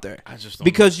put him out there. I just don't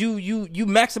because know. You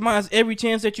maximize every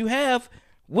chance that you have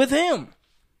with him.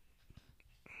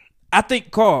 I think,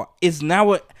 Carl, it's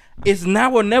now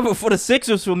or never for the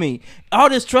Sixers for me. All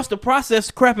this trust the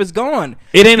process crap is gone.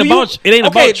 It ain't about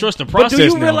trust the process. But do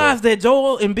you realize that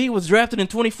Joel Embiid was drafted in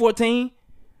 2014?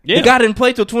 Yeah. The guy didn't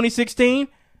play till 2016.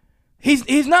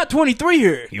 He's not 23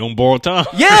 here. He on borrowed time.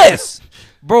 Yes,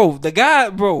 bro. The guy,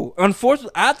 bro.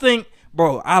 Unfortunately, I think.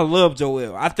 Bro, I love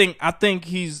Joel. I think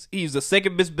he's the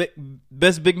second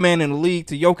best big man in the league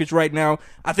to Jokic right now.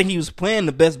 I think he was playing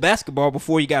the best basketball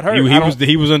before he got hurt.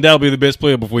 He was undoubtedly the best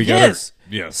player before he got hurt.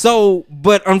 Yes. So,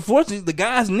 but unfortunately, the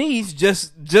guy's knees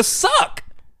just suck.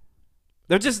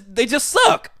 They just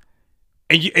suck.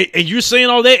 And you're saying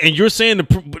all that, and you're saying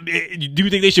do you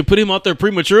think they should put him out there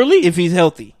prematurely if he's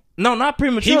healthy? No, not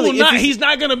prematurely. He will not. He's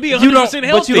not going to be 100%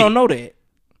 healthy. But you don't know that.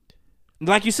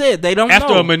 Like you said, they don't know.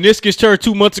 After a meniscus tear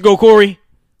 2 months ago, Corey?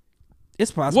 It's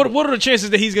possible. What are the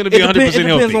chances that he's going to be 100% healthy? It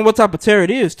depends on what type of tear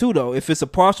it is, too, though. If it's a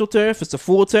partial tear, if it's a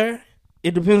full tear,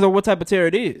 it depends on what type of tear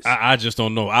it is. I just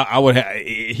don't know. I would have.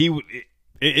 He would.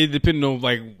 It depends on,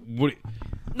 like, what.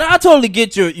 No, I totally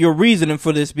get your reasoning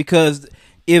for this, because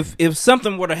if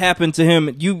something were to happen to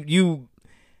him, you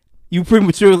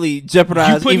prematurely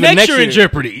jeopardize you put even next year year in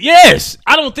jeopardy. Yes,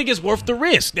 I don't think it's worth the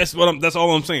risk. That's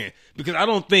all I'm saying, because I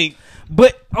don't think.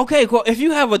 But okay, cool. If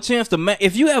you have a chance to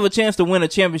win a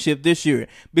championship this year,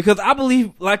 because I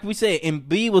believe, like we said,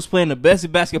 Embiid was playing the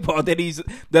best basketball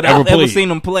that I've ever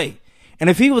seen him play, and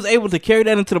if he was able to carry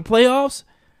that into the playoffs,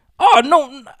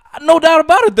 no doubt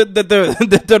about it that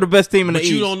they're the best team in the East.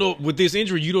 But you don't know, with this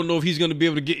injury, you don't know if he's going to be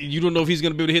able to get. You don't know if he's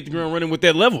going to be able to hit the ground running with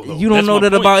that level. Though. You don't know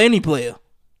that about any player.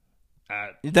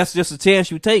 That's just a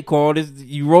chance you take, Carl.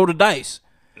 You roll the dice.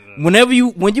 When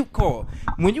you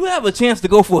have a chance to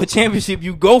go for a championship,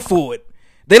 you go for it.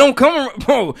 They don't come,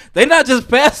 bro. They're not just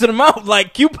passing them out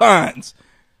like coupons.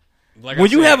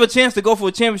 When you have a chance to go for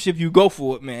a championship, you go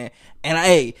for it, man.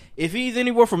 And if he's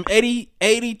anywhere from 80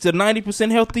 to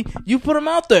 90% healthy, you put him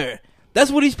out there.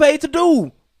 That's what he's paid to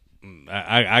do.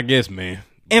 I guess, man.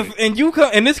 And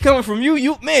this coming from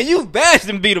you bashed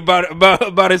and beat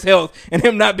about his health and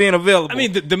him not being available. I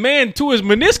mean, the man tore his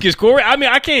meniscus, Corey. I mean,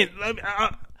 I can't.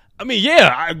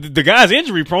 The guy's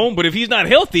injury prone, but if he's not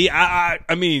healthy,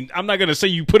 I mean, I'm not gonna say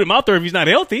you put him out there if he's not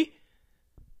healthy.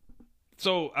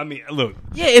 So, I mean, look.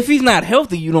 Yeah, if he's not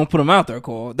healthy, you don't put him out there,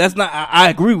 Cole. That's not. I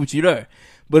agree with you there.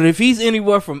 But if he's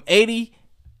anywhere from 80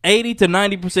 to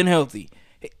 90% healthy,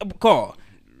 Carl,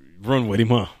 run with him,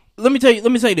 huh? Let me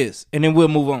say this, and then we'll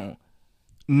move on.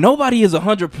 Nobody is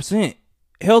 100%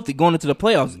 healthy going into the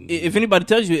playoffs. If anybody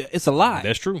tells you, it's a lie.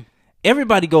 That's true.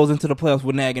 Everybody goes into the playoffs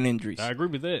with nagging injuries. I agree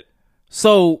with that.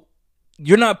 So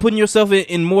you're not putting yourself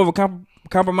in more of a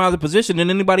compromising position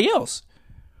than anybody else.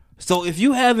 So if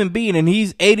you have Embiid and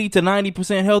he's 80 to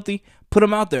 90% healthy, put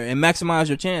him out there and maximize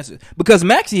your chances. Because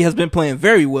Maxey has been playing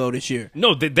very well this year.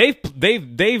 No, they've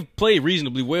played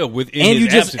reasonably well within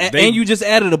his absence. And you just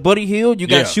added a Buddy Hield. You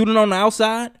got shooting on the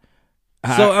outside.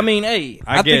 So I mean,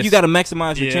 I think you got to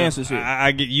maximize your chances here.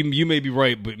 I get you. You may be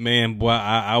right, but man, boy,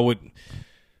 I would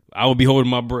be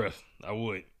holding my breath. I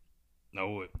would.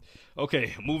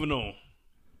 Okay, moving on.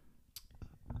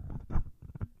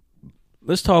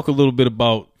 Let's talk a little bit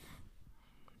about.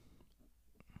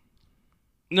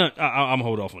 No, I'm gonna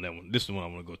hold off on that one. This is the one I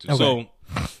want to go to. Okay. So,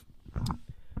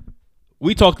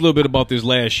 we talked a little bit about this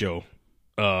last show,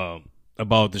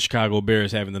 about the Chicago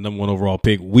Bears having the number 1 overall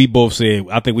pick. We both said,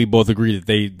 I think we both agree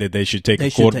that they should take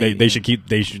a quarterback. They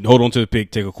should hold on to the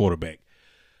pick, take a quarterback.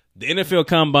 The NFL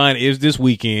Combine is this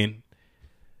weekend,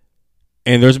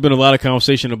 and there's been a lot of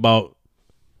conversation about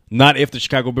not if the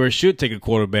Chicago Bears should take a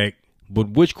quarterback, but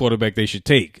which quarterback they should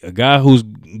take. A guy who's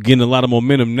getting a lot of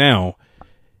momentum now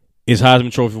is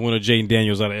Heisman Trophy winner Jaden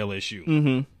Daniels out of LSU.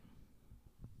 Mm-hmm.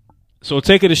 So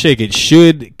take it or shake it.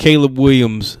 Should Caleb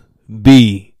Williams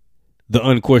be the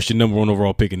unquestioned number 1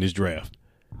 overall pick in this draft?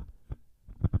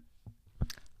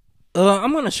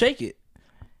 I'm going to shake it.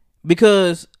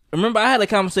 Because, remember, I had a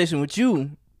conversation with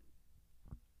you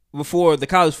before the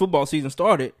college football season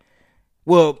started.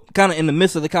 Well, kind of in the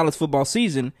midst of the college football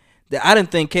season, that I didn't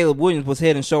think Caleb Williams was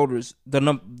head and shoulders the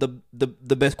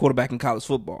best quarterback in college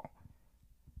football.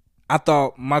 I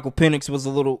thought Michael Penix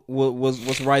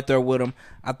was right there with him.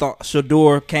 I thought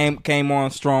Shador came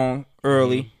on strong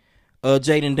early.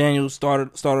 Jaden Daniels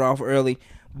started off early,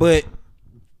 but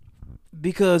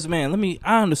because man,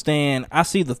 I understand. I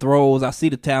see the throws. I see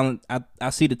the talent. I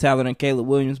see the talent in Caleb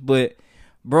Williams, but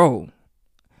bro,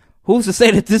 who's to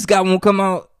say that this guy won't come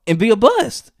out and be a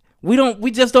bust?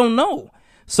 We just don't know.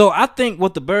 So I think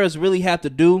what the Bears really have to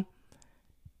do,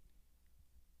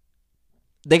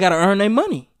 they got to earn their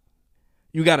money.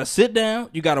 You got to sit down.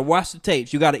 You got to watch the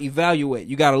tapes. You got to evaluate.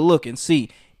 You got to look and see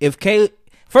if Caleb.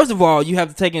 First of all, you have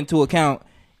to take into account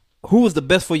who is the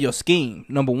best for your scheme.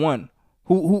 Number one,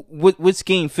 which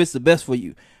scheme fits the best for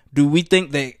you? Do we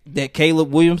think that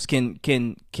Caleb Williams can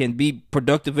be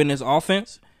productive in this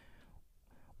offense,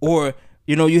 or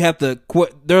you have to?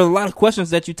 There are a lot of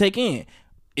questions that you take in.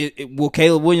 Will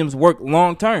Caleb Williams work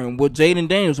long term? Will Jaden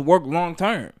Daniels work long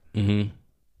term? Mm-hmm.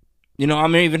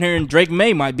 I'm even hearing Drake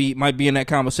May might be in that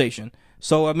conversation.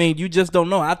 So I mean, you just don't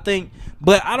know.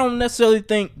 But I don't necessarily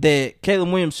think that Caleb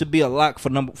Williams should be a lock for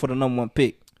the number 1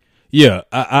 pick. Yeah,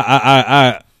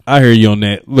 I hear you on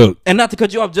that. Look, and not to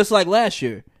cut you off, just like last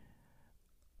year,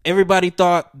 everybody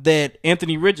thought that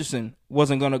Anthony Richardson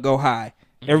wasn't going to go high.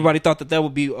 Mm-hmm. Everybody thought that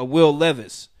would be a Will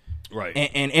Levis, right?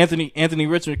 And Anthony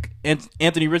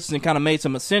Richardson kind of made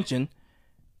some ascension,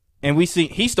 and we see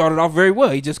he started off very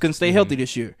well. He just couldn't stay healthy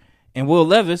this year. And Will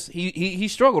Levis, he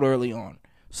struggled early on.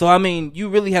 So, I mean, you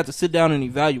really have to sit down and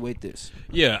evaluate this.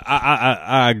 Yeah,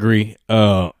 I agree.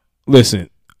 Listen,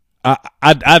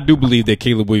 I do believe that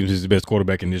Caleb Williams is the best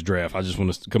quarterback in this draft. I just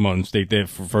want to come out and state that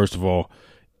first of all.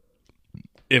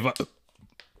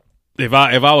 If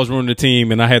I was running the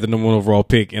team and I had the number 1 overall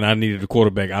pick and I needed a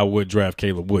quarterback, I would draft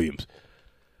Caleb Williams.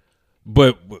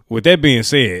 But with that being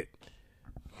said,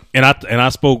 and I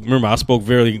spoke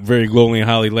very, very glowingly and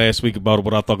highly last week about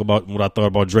what I thought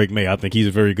about Drake May. I think he's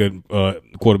a very good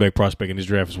quarterback prospect in this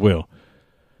draft as well.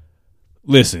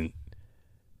 Listen,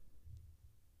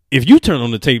 if you turn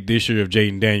on the tape this year of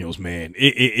Jaden Daniels, man,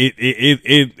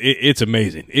 it's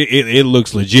amazing. It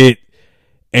looks legit,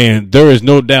 and there is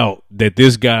no doubt that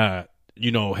this guy,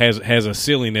 has a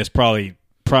ceiling that's probably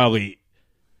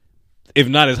if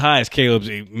not as high as Caleb's,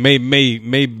 it may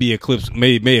eclipse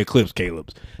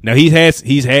Caleb's. Now he doesn't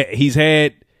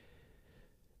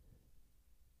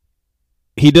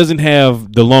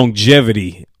have the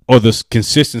longevity or the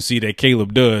consistency that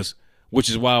Caleb does, which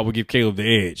is why I would give Caleb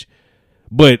the edge.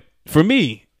 But for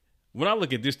me, when I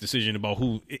look at this decision about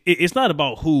it's not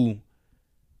about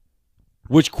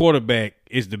which quarterback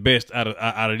is the best out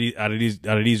of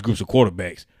these groups of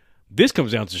quarterbacks. This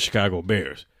comes down to the Chicago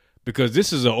Bears, because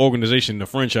this is an organization, a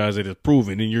franchise that has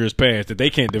proven in years past that they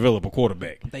can't develop a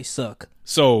quarterback. They suck.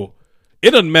 So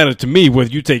it doesn't matter to me whether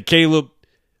you take Caleb,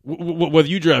 whether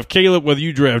you draft Caleb, whether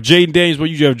you draft Jaden Daniels,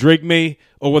 whether you draft Drake May,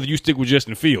 or whether you stick with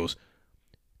Justin Fields.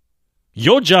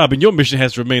 Your job and your mission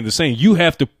has to remain the same. You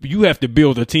have to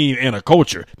build a team and a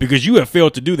culture, because you have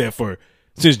failed to do that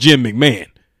since Jim McMahon.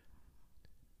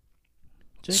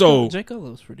 Jay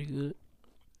Cutler was pretty good.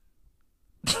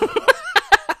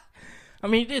 I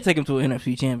mean, he did take him to an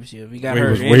NFC championship. He got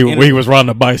hurt. He was riding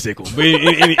a bicycle. But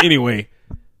anyway,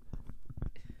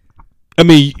 I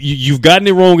mean, you've gotten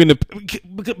it wrong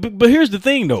but here's the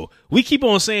thing, though. We keep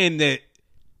on saying that,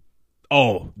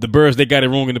 the Bears, they got it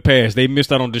wrong in the past. They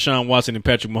missed out on Deshaun Watson and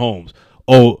Patrick Mahomes.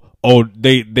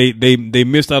 They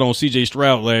missed out on C.J.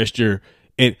 Stroud last year.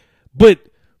 But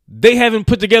they haven't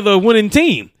put together a winning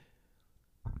team.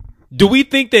 Do we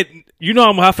think that,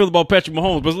 how I feel about Patrick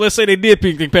Mahomes, but let's say they did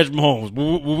pick Patrick Mahomes.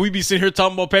 Will we be sitting here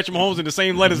talking about Patrick Mahomes in the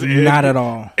same light as not at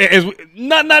all.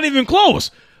 Not even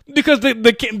close. Because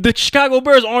the Chicago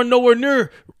Bears aren't nowhere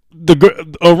near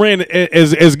ran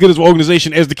as good as an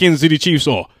organization as the Kansas City Chiefs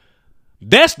are.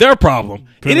 That's their problem.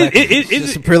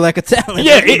 It's a pure lack of talent.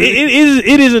 Yeah,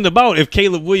 it isn't about if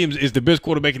Caleb Williams is the best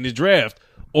quarterback in this draft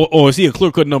or is he a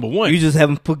clear-cut number 1. You just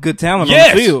haven't put good talent on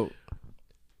the field.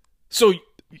 So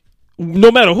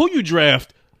no matter who you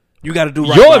draft, you got to do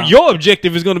right. Your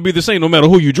objective is going to be the same no matter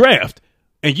who you draft,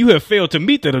 and you have failed to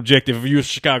meet that objective if you're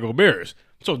Chicago Bears.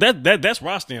 So that's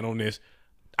where I stand on this.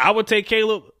 I would take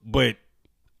Caleb, but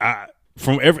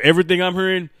from everything I'm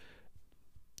hearing,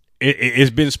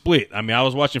 it's been split. I mean, I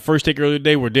was watching First Take earlier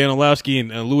today where Dan Orlovsky and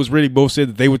Louis Riddick both said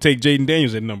that they would take Jaden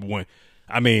Daniels at number 1.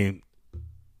 I mean,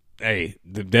 hey,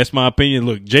 that's my opinion.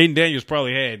 Look, Jaden Daniels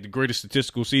probably had the greatest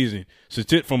statistical season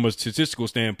from a statistical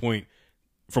standpoint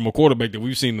from a quarterback that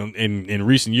we've seen in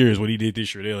recent years. What he did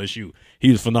this year at LSU,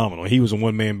 he was phenomenal. He was a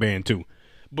one-man band too.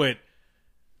 But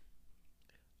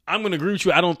I'm going to agree with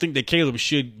you. I don't think that Caleb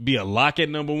should be a lock at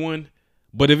number 1.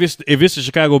 But if it's the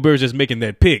Chicago Bears that's making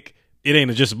that pick, it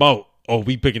ain't just about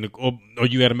we picking or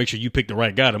you got to make sure you pick the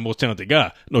right guy, the most talented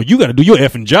guy. No, you got to do your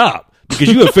effing job because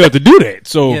you have failed to do that.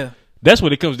 So. Yeah. That's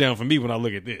what it comes down for me when I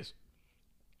look at this.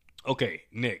 Okay,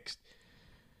 next.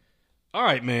 All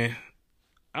right, man.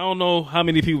 I don't know how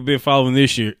many people have been following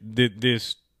this year,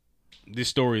 this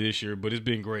story this year, but it's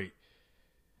been great.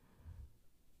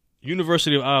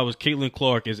 University of Iowa's Caitlin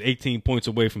Clark is 18 points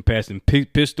away from passing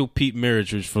Pistol Pete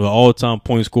Maravich for the all-time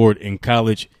point scored in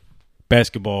college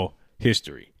basketball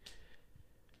history.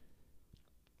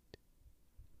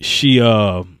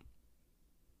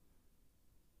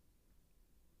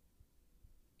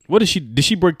 What did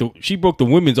she break she broke the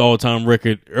women's all-time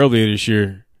record earlier this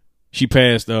year. She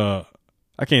passed I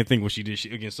can't think what she did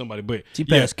against somebody, but she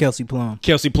passed Kelsey Plum.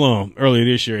 Kelsey Plum earlier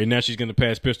this year, and now she's going to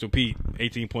pass Pistol Pete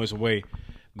 18 points away,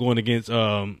 going against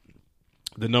the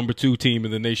number 2 team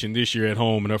in the nation this year at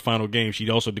home in her final game. She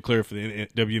also declared for the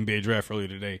WNBA draft earlier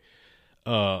today.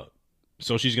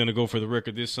 So she's going to go for the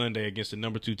record this Sunday against the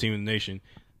number 2 team in the nation,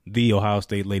 the Ohio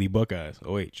State Lady Buckeyes,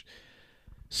 OH.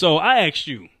 So I asked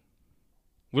you,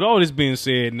 with all this being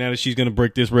said, now that she's going to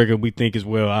break this record, we think as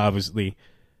well, obviously,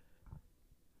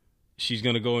 she's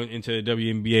going to go into the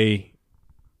WNBA.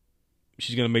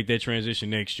 She's going to make that transition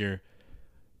next year.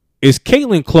 Is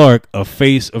Caitlin Clark a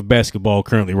face of basketball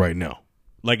currently right now?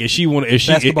 Like, is she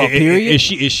basketball period?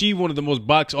 Is she one of the most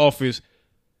box office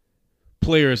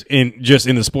players in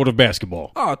the sport of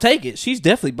basketball? Oh, take it. She's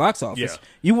definitely box office.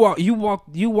 Yeah. You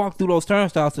walk through those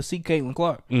turnstiles to see Caitlin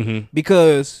Clark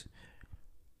because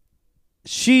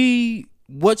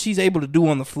what she's able to do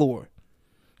on the floor.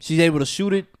 She's able to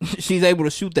shoot it. She's able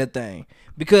to shoot that thing.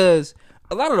 Because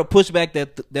a lot of the pushback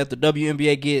that the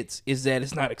WNBA gets is that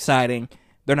it's not exciting.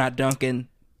 They're not dunking.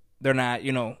 They're not,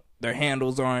 their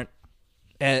handles aren't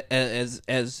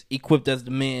as equipped as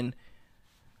the men.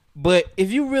 But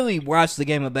if you really watch the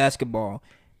game of basketball,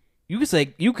 you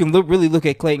can really look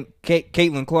at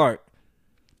Caitlin Clark.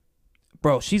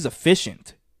 Bro, she's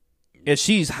efficient. And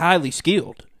she's highly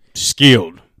skilled.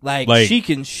 Like she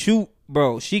can shoot,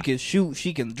 bro. She can shoot.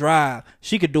 She can drive.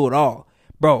 She can do it all,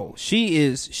 bro. She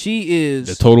is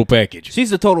the total package. She's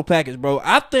the total package, bro.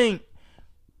 I think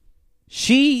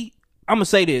I'm gonna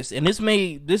say this, and this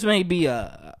may be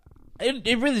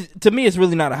it really, to me, it's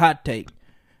really not a hot take.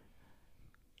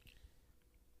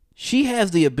 She has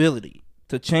the ability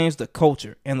to change the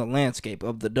culture and the landscape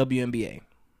of the WNBA.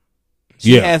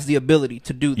 She has the ability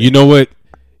to do that. You know what?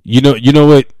 You know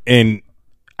what? And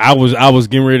I was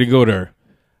getting ready to go there.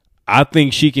 I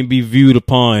think she can be viewed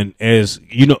upon as,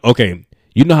 okay.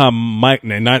 You know how I'm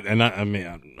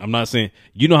not saying,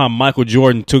 how Michael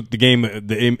Jordan took the game,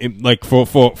 like for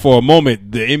a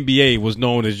moment, the NBA was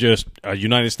known as just a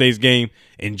United States game,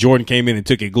 and Jordan came in and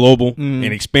took it global and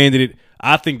expanded it.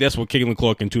 I think that's what Caitlin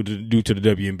Clark can do to the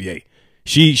WNBA.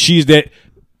 She's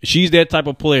that type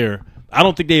of player. I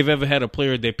don't think they've ever had a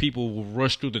player that people will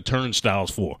rush through the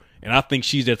turnstiles for, and I think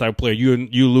she's that type of player.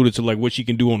 You alluded to like what she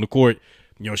can do on the court.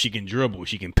 She can dribble,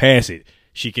 she can pass it,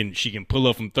 she can pull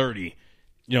up from 30.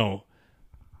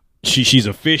 She's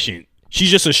efficient. She's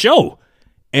just a show,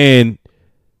 and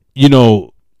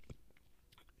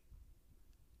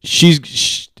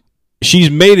she's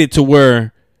made it to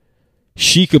where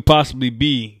she could possibly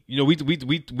be.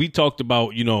 We talked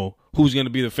about who's going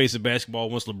to be the face of basketball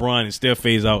once LeBron and Steph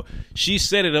phase out. She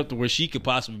set it up to where she could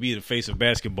possibly be the face of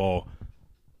basketball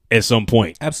at some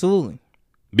point. Absolutely.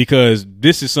 Because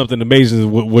this is something amazing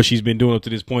what she's been doing up to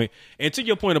this point. And to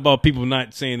your point about people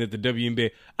not saying that the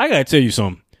WNBA, I got to tell you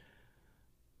something.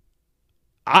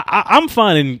 I'm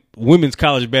finding women's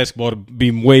college basketball to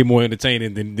be way more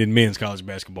entertaining than men's college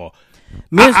basketball.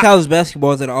 Men's college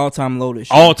basketball is at an all-time low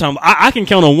this year. All time. I can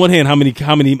count on one hand how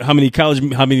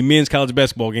many men's college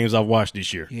basketball games I've watched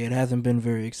this year. Yeah, it hasn't been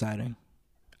very exciting.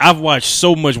 I've watched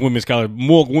so much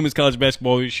more women's college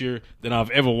basketball this year than I've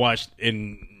ever watched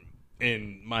in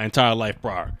my entire life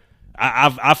prior.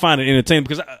 I find it entertaining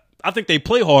because I think they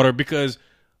play harder because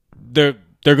they're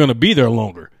going to be there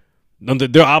longer.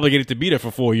 They're obligated to be there for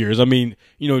 4 years. I mean,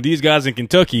 these guys in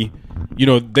Kentucky,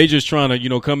 they just trying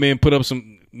to, come in, put up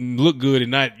look good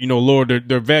and not, lower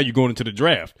their value going into the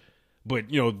draft. But,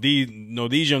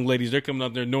 these young ladies, they're coming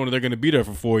out there knowing that they're going to be there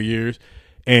for 4 years.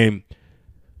 And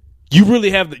you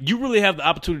really have the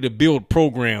opportunity to build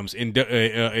programs in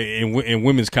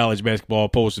women's college basketball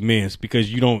opposed to men's,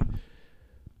 because you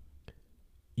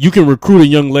can recruit a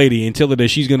young lady and tell her that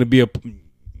she's going to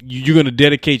you're going to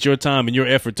dedicate your time and your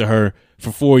effort to her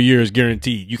for 4 years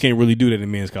guaranteed. You can't really do that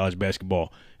in men's college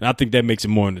basketball, and I think that makes it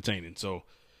more entertaining. So,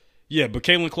 yeah, but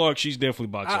Caitlin Clark, she's definitely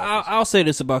box office. I'll say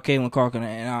this about Caitlin Clark,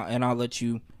 and I'll let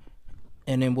you,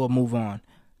 and then we'll move on.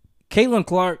 Caitlin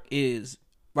Clark is,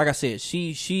 like I said,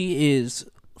 she is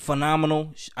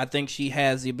phenomenal. I think she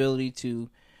has the ability to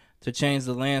change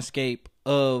the landscape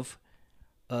of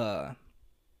the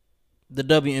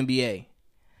WNBA.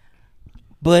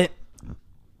 But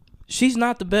she's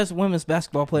not the best women's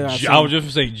basketball player I've seen. I was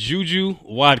just going to say, Juju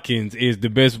Watkins is the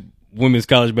best women's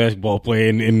college basketball player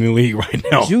in the league right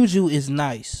now. Juju is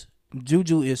nice.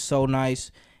 Juju is so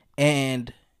nice.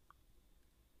 And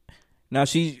now I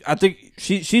think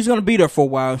she's going to be there for a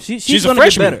while. She's going to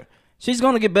get better. She's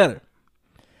going to get better.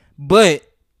 But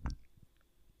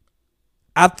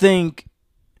I think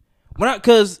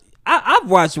because I've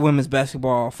watched women's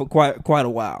basketball for quite a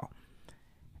while.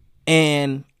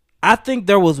 And I think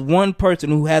there was one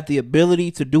person who had the ability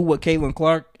to do what Caitlin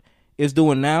Clark is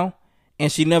doing now,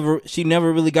 and she never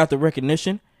really got the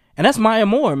recognition, and that's Maya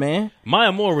Moore, man.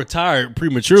 Maya Moore retired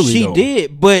prematurely. She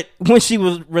did, but when she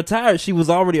was retired, she was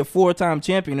already a 4-time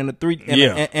champion and an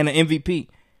MVP.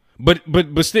 But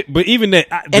even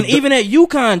that, even at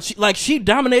UConn, she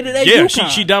dominated at UConn. Yeah,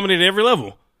 she dominated every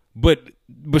level. But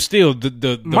still,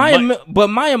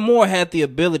 Maya Moore had the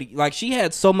ability. Like, she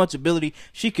had so much ability.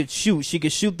 She could shoot. She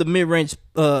could shoot the mid range.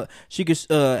 She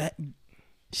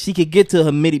could get to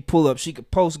her midi pull up. She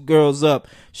could post girls up.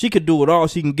 She could do it all.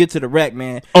 She can get to the rack,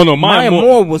 man. Oh no, Maya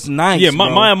Moore was nice. Yeah,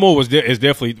 Maya Moore is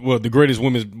definitely the greatest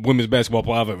women's basketball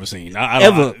player I've ever seen.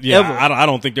 Ever. I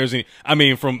don't think there's any. I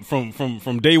mean,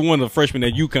 from day one of freshman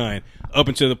at UConn up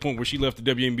until the point where she left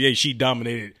the WNBA, she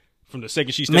dominated. From the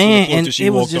second she stepped on the floor until she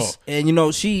walked off.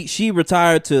 And she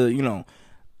retired to,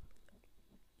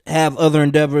 have other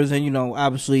endeavors, and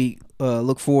obviously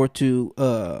look forward to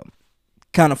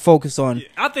kind of focus on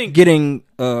I think getting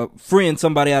freeing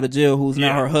somebody out of jail who's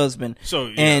now her husband. So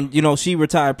and she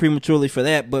retired prematurely for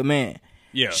that, but man.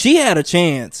 Yeah, she had a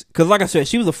chance because, like I said,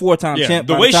 she was a 4-time champ.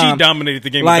 The way she dominated the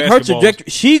game, like of her basketball, trajectory,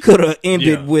 she could have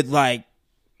ended with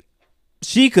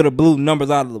she could have blew numbers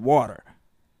out of the water.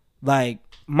 Like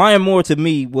Maya Moore to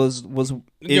me is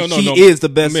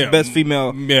the best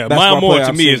female. Yeah, Maya Moore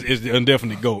to me is the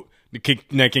indefinite GOAT.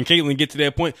 Now, can Caitlyn get to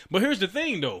that point? But here's the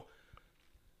thing, though.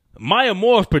 Maya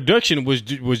Moore's production was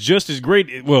just as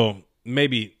great. Well,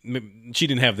 maybe she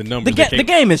didn't have the numbers. The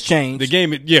game has changed. The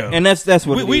game, yeah, and that's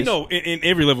what we know. In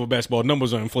every level of basketball,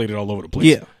 numbers are inflated all over the place.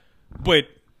 Yeah, but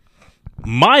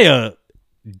Maya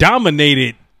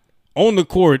dominated on the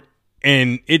court,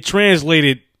 and it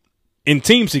translated in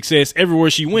team success everywhere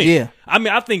she went. Yeah, I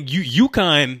mean, I think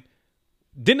UConn.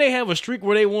 Didn't they have a streak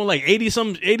where they won like 80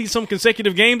 some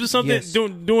consecutive games or something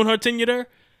during her tenure there?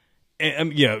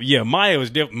 And, Maya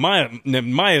was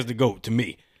Maya's the GOAT to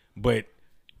me. But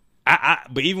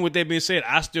but even with that being said,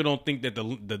 I still don't think that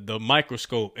the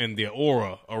microscope and the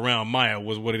aura around Maya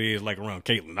was what it is like around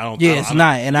Caitlyn. I don't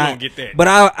get that. But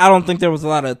I don't think there was a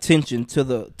lot of attention to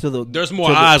the. There's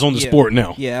more eyes on the sport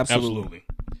now. Yeah, absolutely.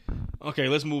 Okay,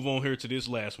 let's move on here to this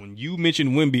last one. You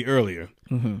mentioned Wemby earlier.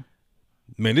 Mm-hmm.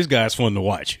 Man, this guy's fun to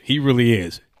watch. He really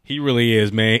is. He really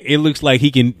is, man. It looks like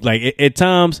he can, like, at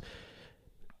times,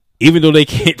 even though they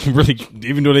can't really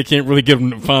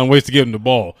find ways to give him the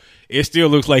ball, it still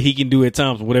looks like he can do at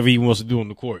times whatever he wants to do on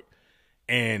the court.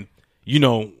 And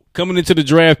coming into the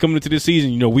draft, coming into this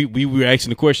season, we were asking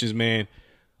the questions, man.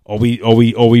 Are we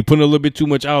putting a little bit too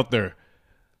much out there?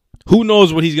 Who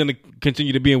knows what he's going to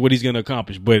continue to be and what he's going to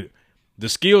accomplish? But the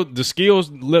skill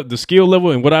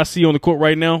level and what I see on the court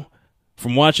right now,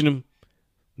 from watching him,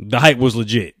 the hype was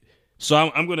legit. So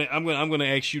I'm gonna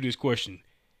ask you this question: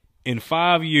 in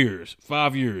 5 years,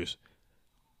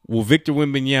 will Victor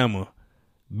Wembanyama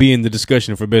be in the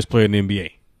discussion for best player in the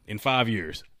NBA? In 5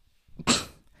 years,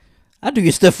 I do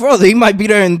a step further. He might be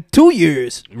there in 2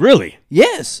 years. Really?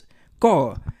 Yes,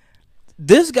 Carl.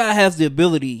 This guy has the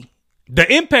ability.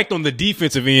 The impact on the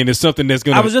defensive end is something that's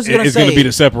gonna be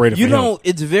the separator. For him.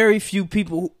 It's very few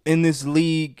people in this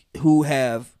league who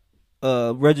have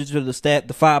registered the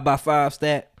 5x5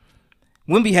 stat.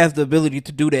 Wemby has the ability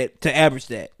to do that, to average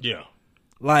that. Yeah.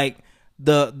 Like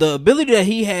the ability that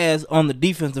he has on the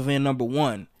defensive end, number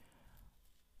one,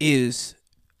 is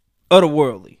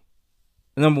otherworldly.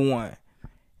 Number one.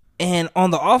 And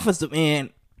on the offensive end,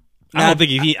 I don't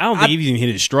think he's even hit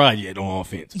his stride yet on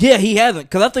offense. Yeah, he hasn't,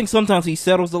 because I think sometimes he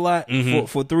settles a lot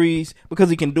for threes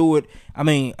because he can do it. I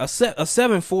mean, a 7'4",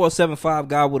 7'5"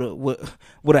 guy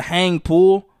with a hang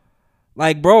pull.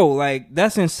 Like, bro, like,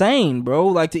 that's insane, bro.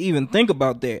 Like, to even think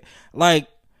about that. Like,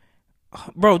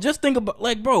 bro, just think about,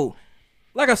 like, bro,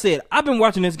 like I said, I've been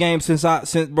watching this game since I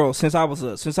was a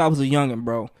youngin',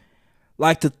 bro.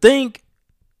 Like, to think,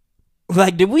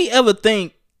 like, did we ever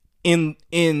think in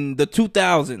the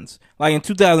 2000s, like in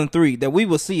 2003, that we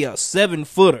would see a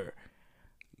 7-footer?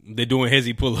 They're doing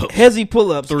hezzy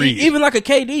pull-ups. Threes. Even like a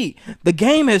KD. The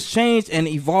game has changed and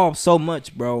evolved so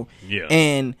much, bro. Yeah.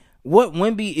 And what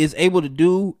Wemby is able to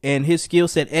do and his skill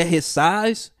set at his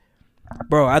size,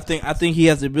 bro, I think he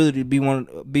has the ability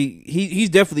to be he's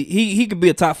definitely he could be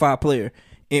a top 5 player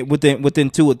within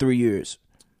 2 or 3 years,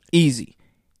 easy.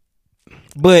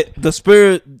 But the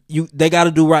Spurs, they got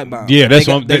to do right by him. Yeah, that's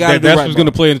what's going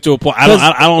to play into a point. I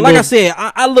don't like know. I said,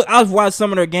 I've watched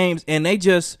some of their games and they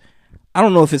just, I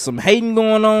don't know if it's some hating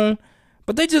going on,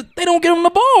 but they don't get him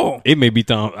the ball. It may be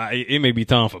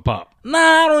time for Pop. Nah,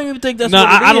 I don't even think that's what it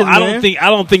is, I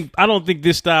don't think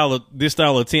this style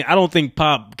of team. I don't think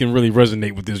Pop can really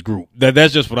resonate with this group.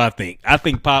 That's just what I think. I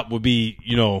think Pop would be,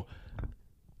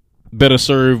 better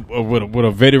served with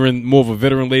a veteran, more of a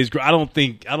veteran laced group. I don't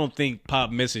think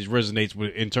Pop message resonates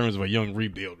in terms of a young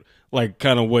rebuild, like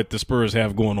kind of what the Spurs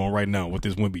have going on right now with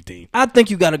this Wemby team. I think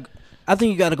you gotta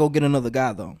go get another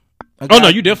guy though. No,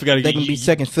 you definitely got to. They can be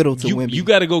second fiddle to Wemby. You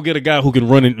got to go get a guy who can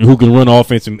run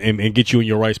offense and get you in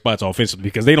your right spots offensively,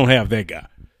 because they don't have that guy.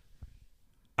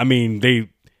 I mean,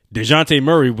 DeJounte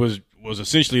Murray was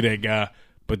essentially that guy,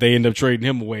 but they end up trading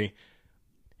him away,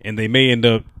 and they may end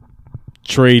up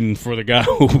trading for the guy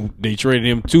who they traded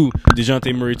him to,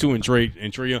 DeJounte Murray too, and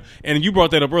Trae Young. And you brought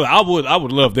that up earlier. I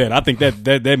would love that. I think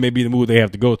that may be the move they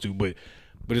have to go to, but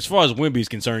as far as Wemby is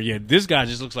concerned, yeah, this guy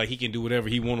just looks like he can do whatever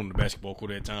he wants on the basketball court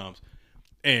at times.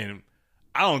 And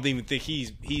I don't even think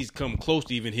he's come close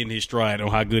to even hitting his stride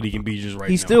on how good he can be just right now.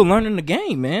 He's still learning the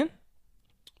game, man.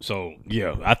 So,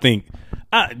 yeah, I think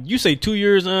you say 2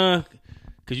 years,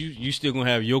 because because you still gonna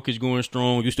have Jokic going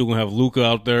strong. You still gonna have Luka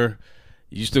out there.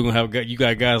 You still gonna have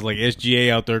guys like SGA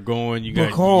out there going. You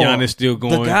got Giannis still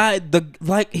going.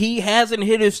 He hasn't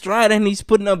hit his stride and he's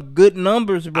putting up good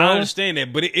numbers, bro. I understand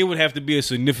that, but it would have to be a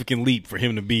significant leap for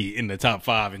him to be in the top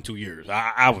 5 in 2 years.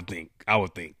 I would think.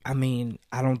 I mean,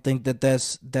 I don't think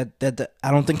that's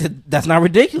not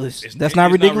ridiculous. That's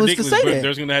not ridiculous to say that.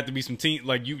 There's gonna have to be some team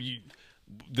like you.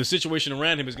 The situation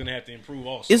around him is gonna have to improve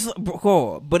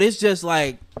also. But it's just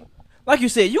like you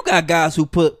said, you got guys who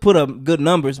put up good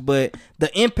numbers, but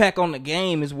the impact on the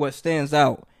game is what stands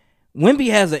out. Wemby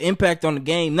has an impact on the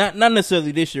game, not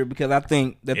necessarily this year because I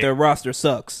think that their roster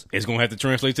sucks. It's gonna have to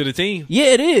translate to the team. Yeah,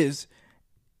 it is.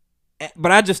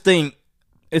 But I just think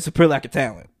it's a pure lack of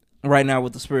talent right now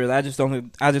with the Spurs. I just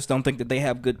don't think that they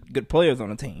have good players on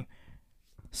the team.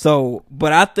 So,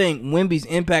 but I think Wemby's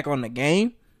impact on the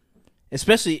game,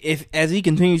 especially as he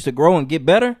continues to grow and get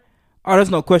better. Oh,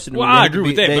 there's no question. Well, I agree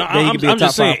with that. But I'm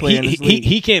just saying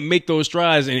he can't make those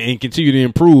strides and continue to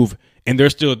improve, and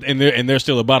they're still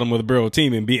a bottom of the barrel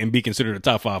team and be considered a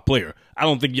top 5 player. I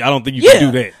don't think you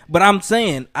can do that. But I'm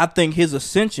saying I think his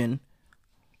ascension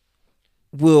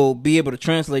will be able to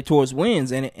translate towards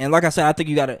wins, and like I said, I think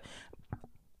you got to,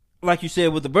 like you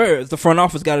said with the Birds, the front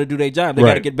office got to do their job. They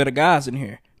got to get better guys in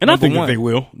here. And I think that they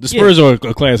will. The Spurs are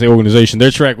a Class A organization.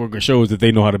 Their track record shows that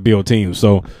they know how to build teams.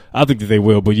 So I think that they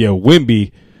will. But yeah,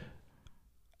 Wemby,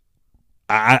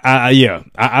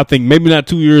 I think maybe not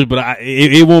 2 years, but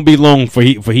it won't be long for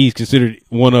he's considered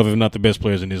one of, if not the best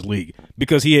players in this league,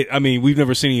 because we've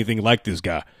never seen anything like this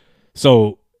guy.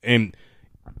 So, and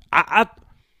I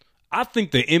think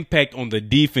the impact on the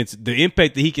defense, the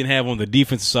impact that he can have on the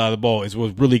defensive side of the ball is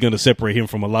what's really going to separate him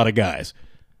from a lot of guys.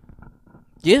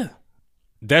 Yeah.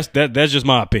 That's just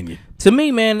my opinion. To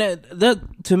me,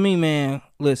 man,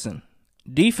 listen,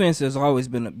 defense has always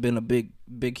been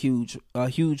a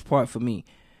huge part for me,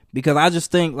 because I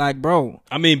just think, like, bro,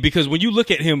 I mean, because when you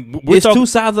look at him, it's two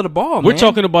sides of the ball. We're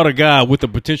talking about a guy with the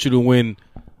potential to win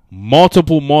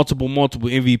multiple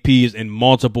MVPs and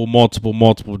multiple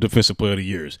defensive player of the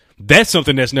years. That's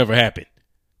something that's never happened.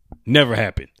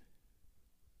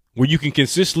 Where you can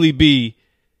consistently be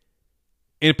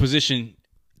in a position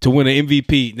to win an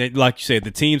MVP, that, like you said, the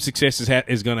team's success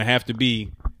is going to have to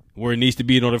be where it needs to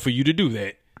be in order for you to do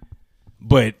that.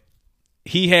 But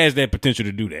he has that potential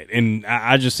to do that. And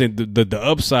I just said the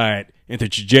upside and the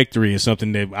trajectory is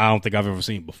something that I don't think I've ever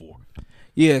seen before.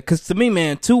 Yeah, because to me,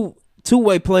 man,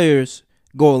 two-way players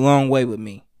go a long way with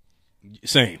me.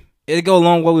 Same. It go a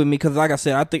long way with me because, like I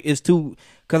said, I think it's too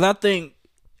 – because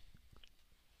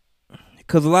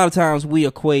a lot of times we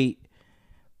equate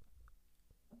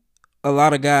a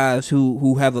lot of guys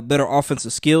who have a better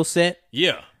offensive skill set.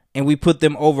 Yeah. And we put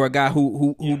them over a guy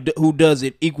who does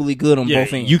it equally good on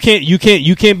both ends. You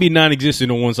can't be non-existent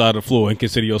on one side of the floor and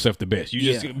consider yourself the best. You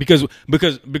just because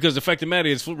the fact of the matter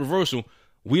is, flip reversal,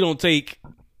 we don't take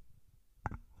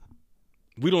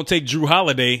Drew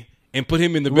Holiday and put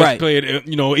him in the best player.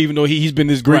 Even though he's been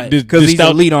this great, because he's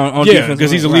a lead on defense. Yeah, because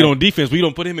he's a lead on defense. We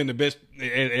don't put him in the best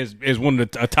as one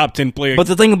of the top 10 players. But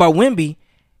the thing about Wemby,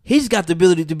 he's got the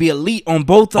ability to be elite on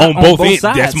both sides.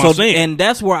 That's my saying. And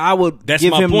that's where I would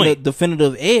give him the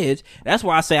definitive edge. That's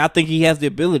why I say I think he has the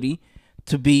ability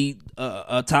to be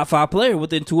a top 5 player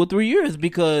within 2 or 3 years,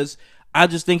 because I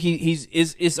just think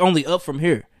it's only up from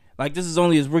here. Like, this is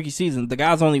only his rookie season. The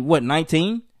guy's only,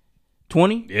 19?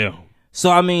 20? Yeah. So,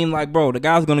 I mean, like, bro, the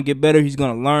guy's going to get better. He's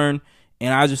going to learn.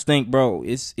 And I just think, bro,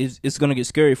 it's going to get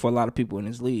scary for a lot of people in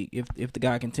this league if the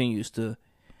guy continues to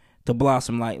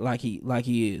blossom like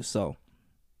he is. So,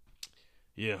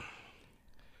 yeah.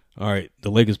 All right, the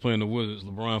Lakers playing the Wizards.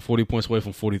 LeBron 40 points away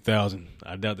from 40,000.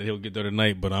 I doubt that he'll get there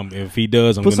tonight, but if he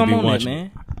does, I'm going to be watching. That,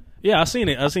 man. Yeah, I seen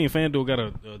it. I seen FanDuel got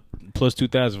a plus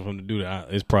 2,000 for him to do that.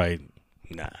 It's probably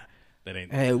that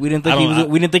ain't. Hey, we didn't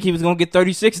think he was going to get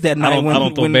 36 that night. I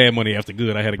don't throw bad money after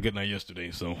good. I had a good night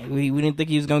yesterday, so we didn't think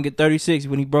he was going to get 36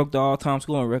 when he broke the all-time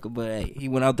scoring record. But hey, he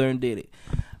went out there and did it.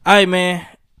 All right, man.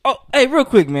 Oh, hey, real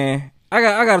quick, man. I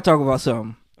got to talk about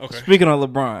something. Okay. Speaking of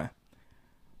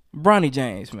Bronny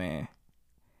James, man.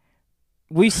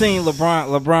 We seen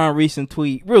LeBron recent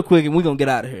tweet real quick, and we're gonna get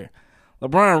out of here.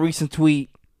 LeBron recent tweet,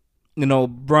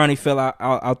 Bronny fell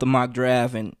out the mock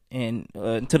draft and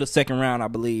into the second round, I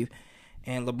believe.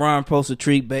 And LeBron posted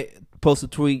a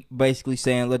tweet basically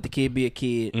saying, "Let the kid be a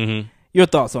kid." Mm-hmm. Your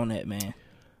thoughts on that, man?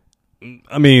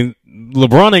 I mean,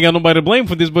 LeBron ain't got nobody to blame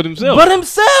for this but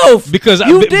himself. Because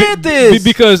you did this.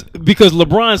 Because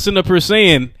LeBron sitting up here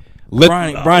saying,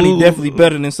 Bronny definitely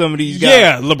better than some of these guys.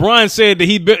 Yeah, LeBron said that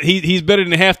he's better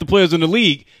than half the players in the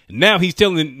league. Now he's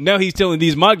telling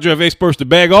these mock draft experts to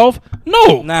bag off.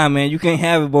 No, nah, man, you can't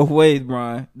have it both ways,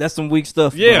 Brian. That's some weak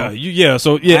stuff. Yeah, bro.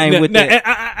 So yeah, I ain't with that.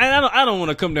 I don't want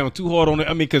to come down too hard on it.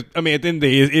 I mean, because at the end of the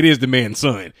day, it is the man's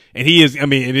son, and he is. I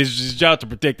mean, it is his job to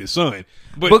protect his son.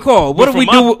 But Carl, what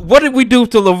did we do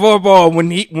to LeVar Ball when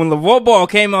LeVar Ball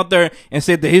came out there and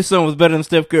said that his son was better than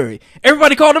Steph Curry?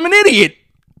 Everybody called him an idiot.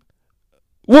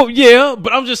 Well, yeah,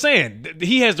 but I'm just saying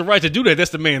he has the right to do that. That's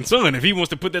the man's son. If he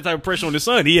wants to put that type of pressure on his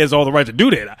son, he has all the right to do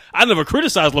that. I never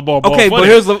criticized LeVar Ball. Okay, but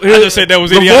here's I just said that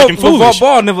was idiotic and foolish. LeVar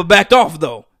Ball never backed off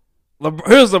though.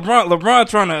 Here's LeBron. LeBron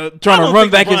trying to run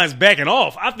back. LeBron's backing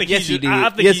off. I think yes, he did. I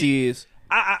think yes, he is.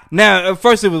 Now, at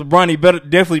first it was Bronny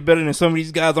definitely better than some of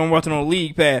these guys I'm watching on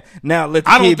League Pass. Now let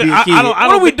the kid be a kid. What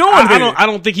are we doing here? I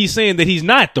don't think he's saying that he's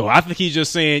not though. I think he's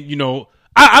just saying,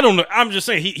 I don't know. I'm just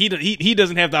saying he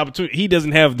doesn't have the opportunity. He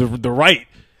doesn't have the right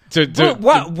to.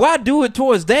 Why do it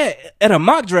towards that at a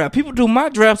mock draft? People do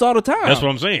mock drafts all the time. That's what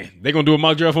I'm saying. They're gonna do a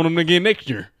mock draft on him again next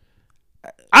year.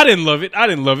 I didn't love it,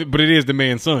 but it is the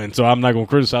man's son, so I'm not gonna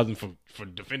criticize him for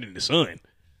defending his son.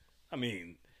 I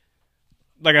mean,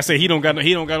 like I said, he don't got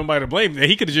nobody to blame.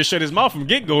 He could have just shut his mouth from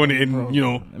get go, and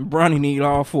Bronny need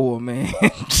all four, man.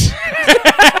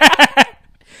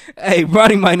 Hey,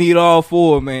 Bronny might need all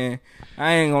four, man.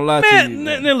 I ain't gonna lie to you.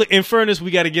 Man. Look, in fairness, we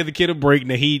got to give the kid a break.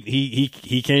 Now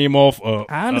he came off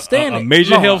I understand a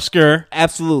major health scare.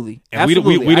 Absolutely, and we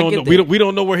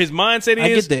don't know where his mindset is. I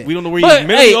get that. We don't know where he's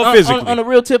mentally or physically. On the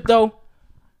real tip though,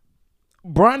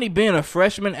 Bronny being a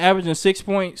freshman averaging 6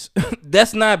 points,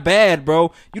 that's not bad,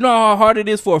 bro. You know how hard it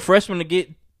is for a freshman to get,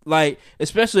 like,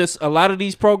 especially a lot of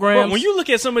these programs. But when you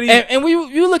look at some of these, and when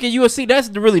you look at USC, that's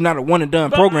really not a one and done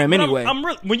program anyway.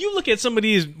 When you look at some of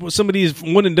these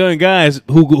one and done guys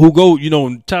who go,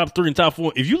 top 3 and top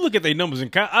 4, if you look at their numbers,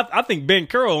 I think Ben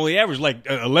Curl only averaged like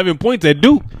 11 points at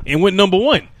Duke and went number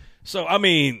 1. So I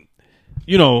mean,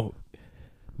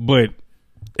 but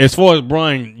as far as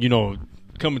Brian,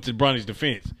 coming to Bronny's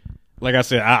defense, like I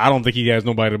said, I don't think he has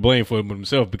nobody to blame for it but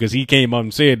himself, because he came out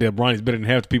and said that Bronny's better than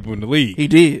half the people in the league. He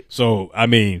did. So I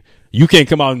mean, you can't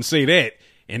come out and say that,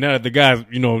 and now that the guy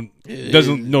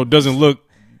doesn't look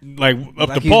like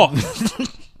up to par.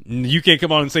 You can't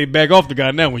come out and say back off the guy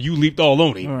now when you leaped all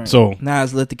on him. Right. So now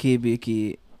it's let the kid be a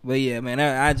kid. But yeah, man,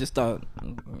 I just thought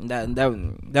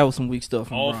that was some weak stuff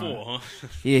from all Brian. 4, huh?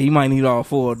 Yeah, he might need all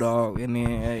 4, dog. And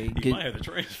then might have to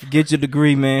transfer. Get your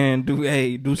degree, man. Do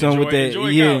something with that.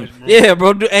 Yeah, college, bro. Yeah,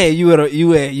 bro.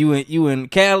 You in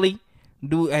Cali?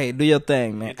 Do your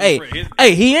thing, man.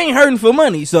 He ain't hurting for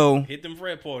money, so hit them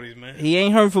frat parties, man. He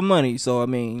ain't hurting for money, so I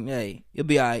mean, it'll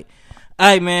be all right. All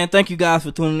right, man. Thank you guys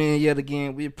for tuning in yet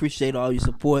again. We appreciate all your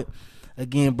support.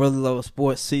 Again, Brother Love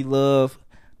Sports, C Love.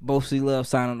 Both C Love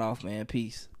signing off, man.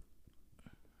 Peace.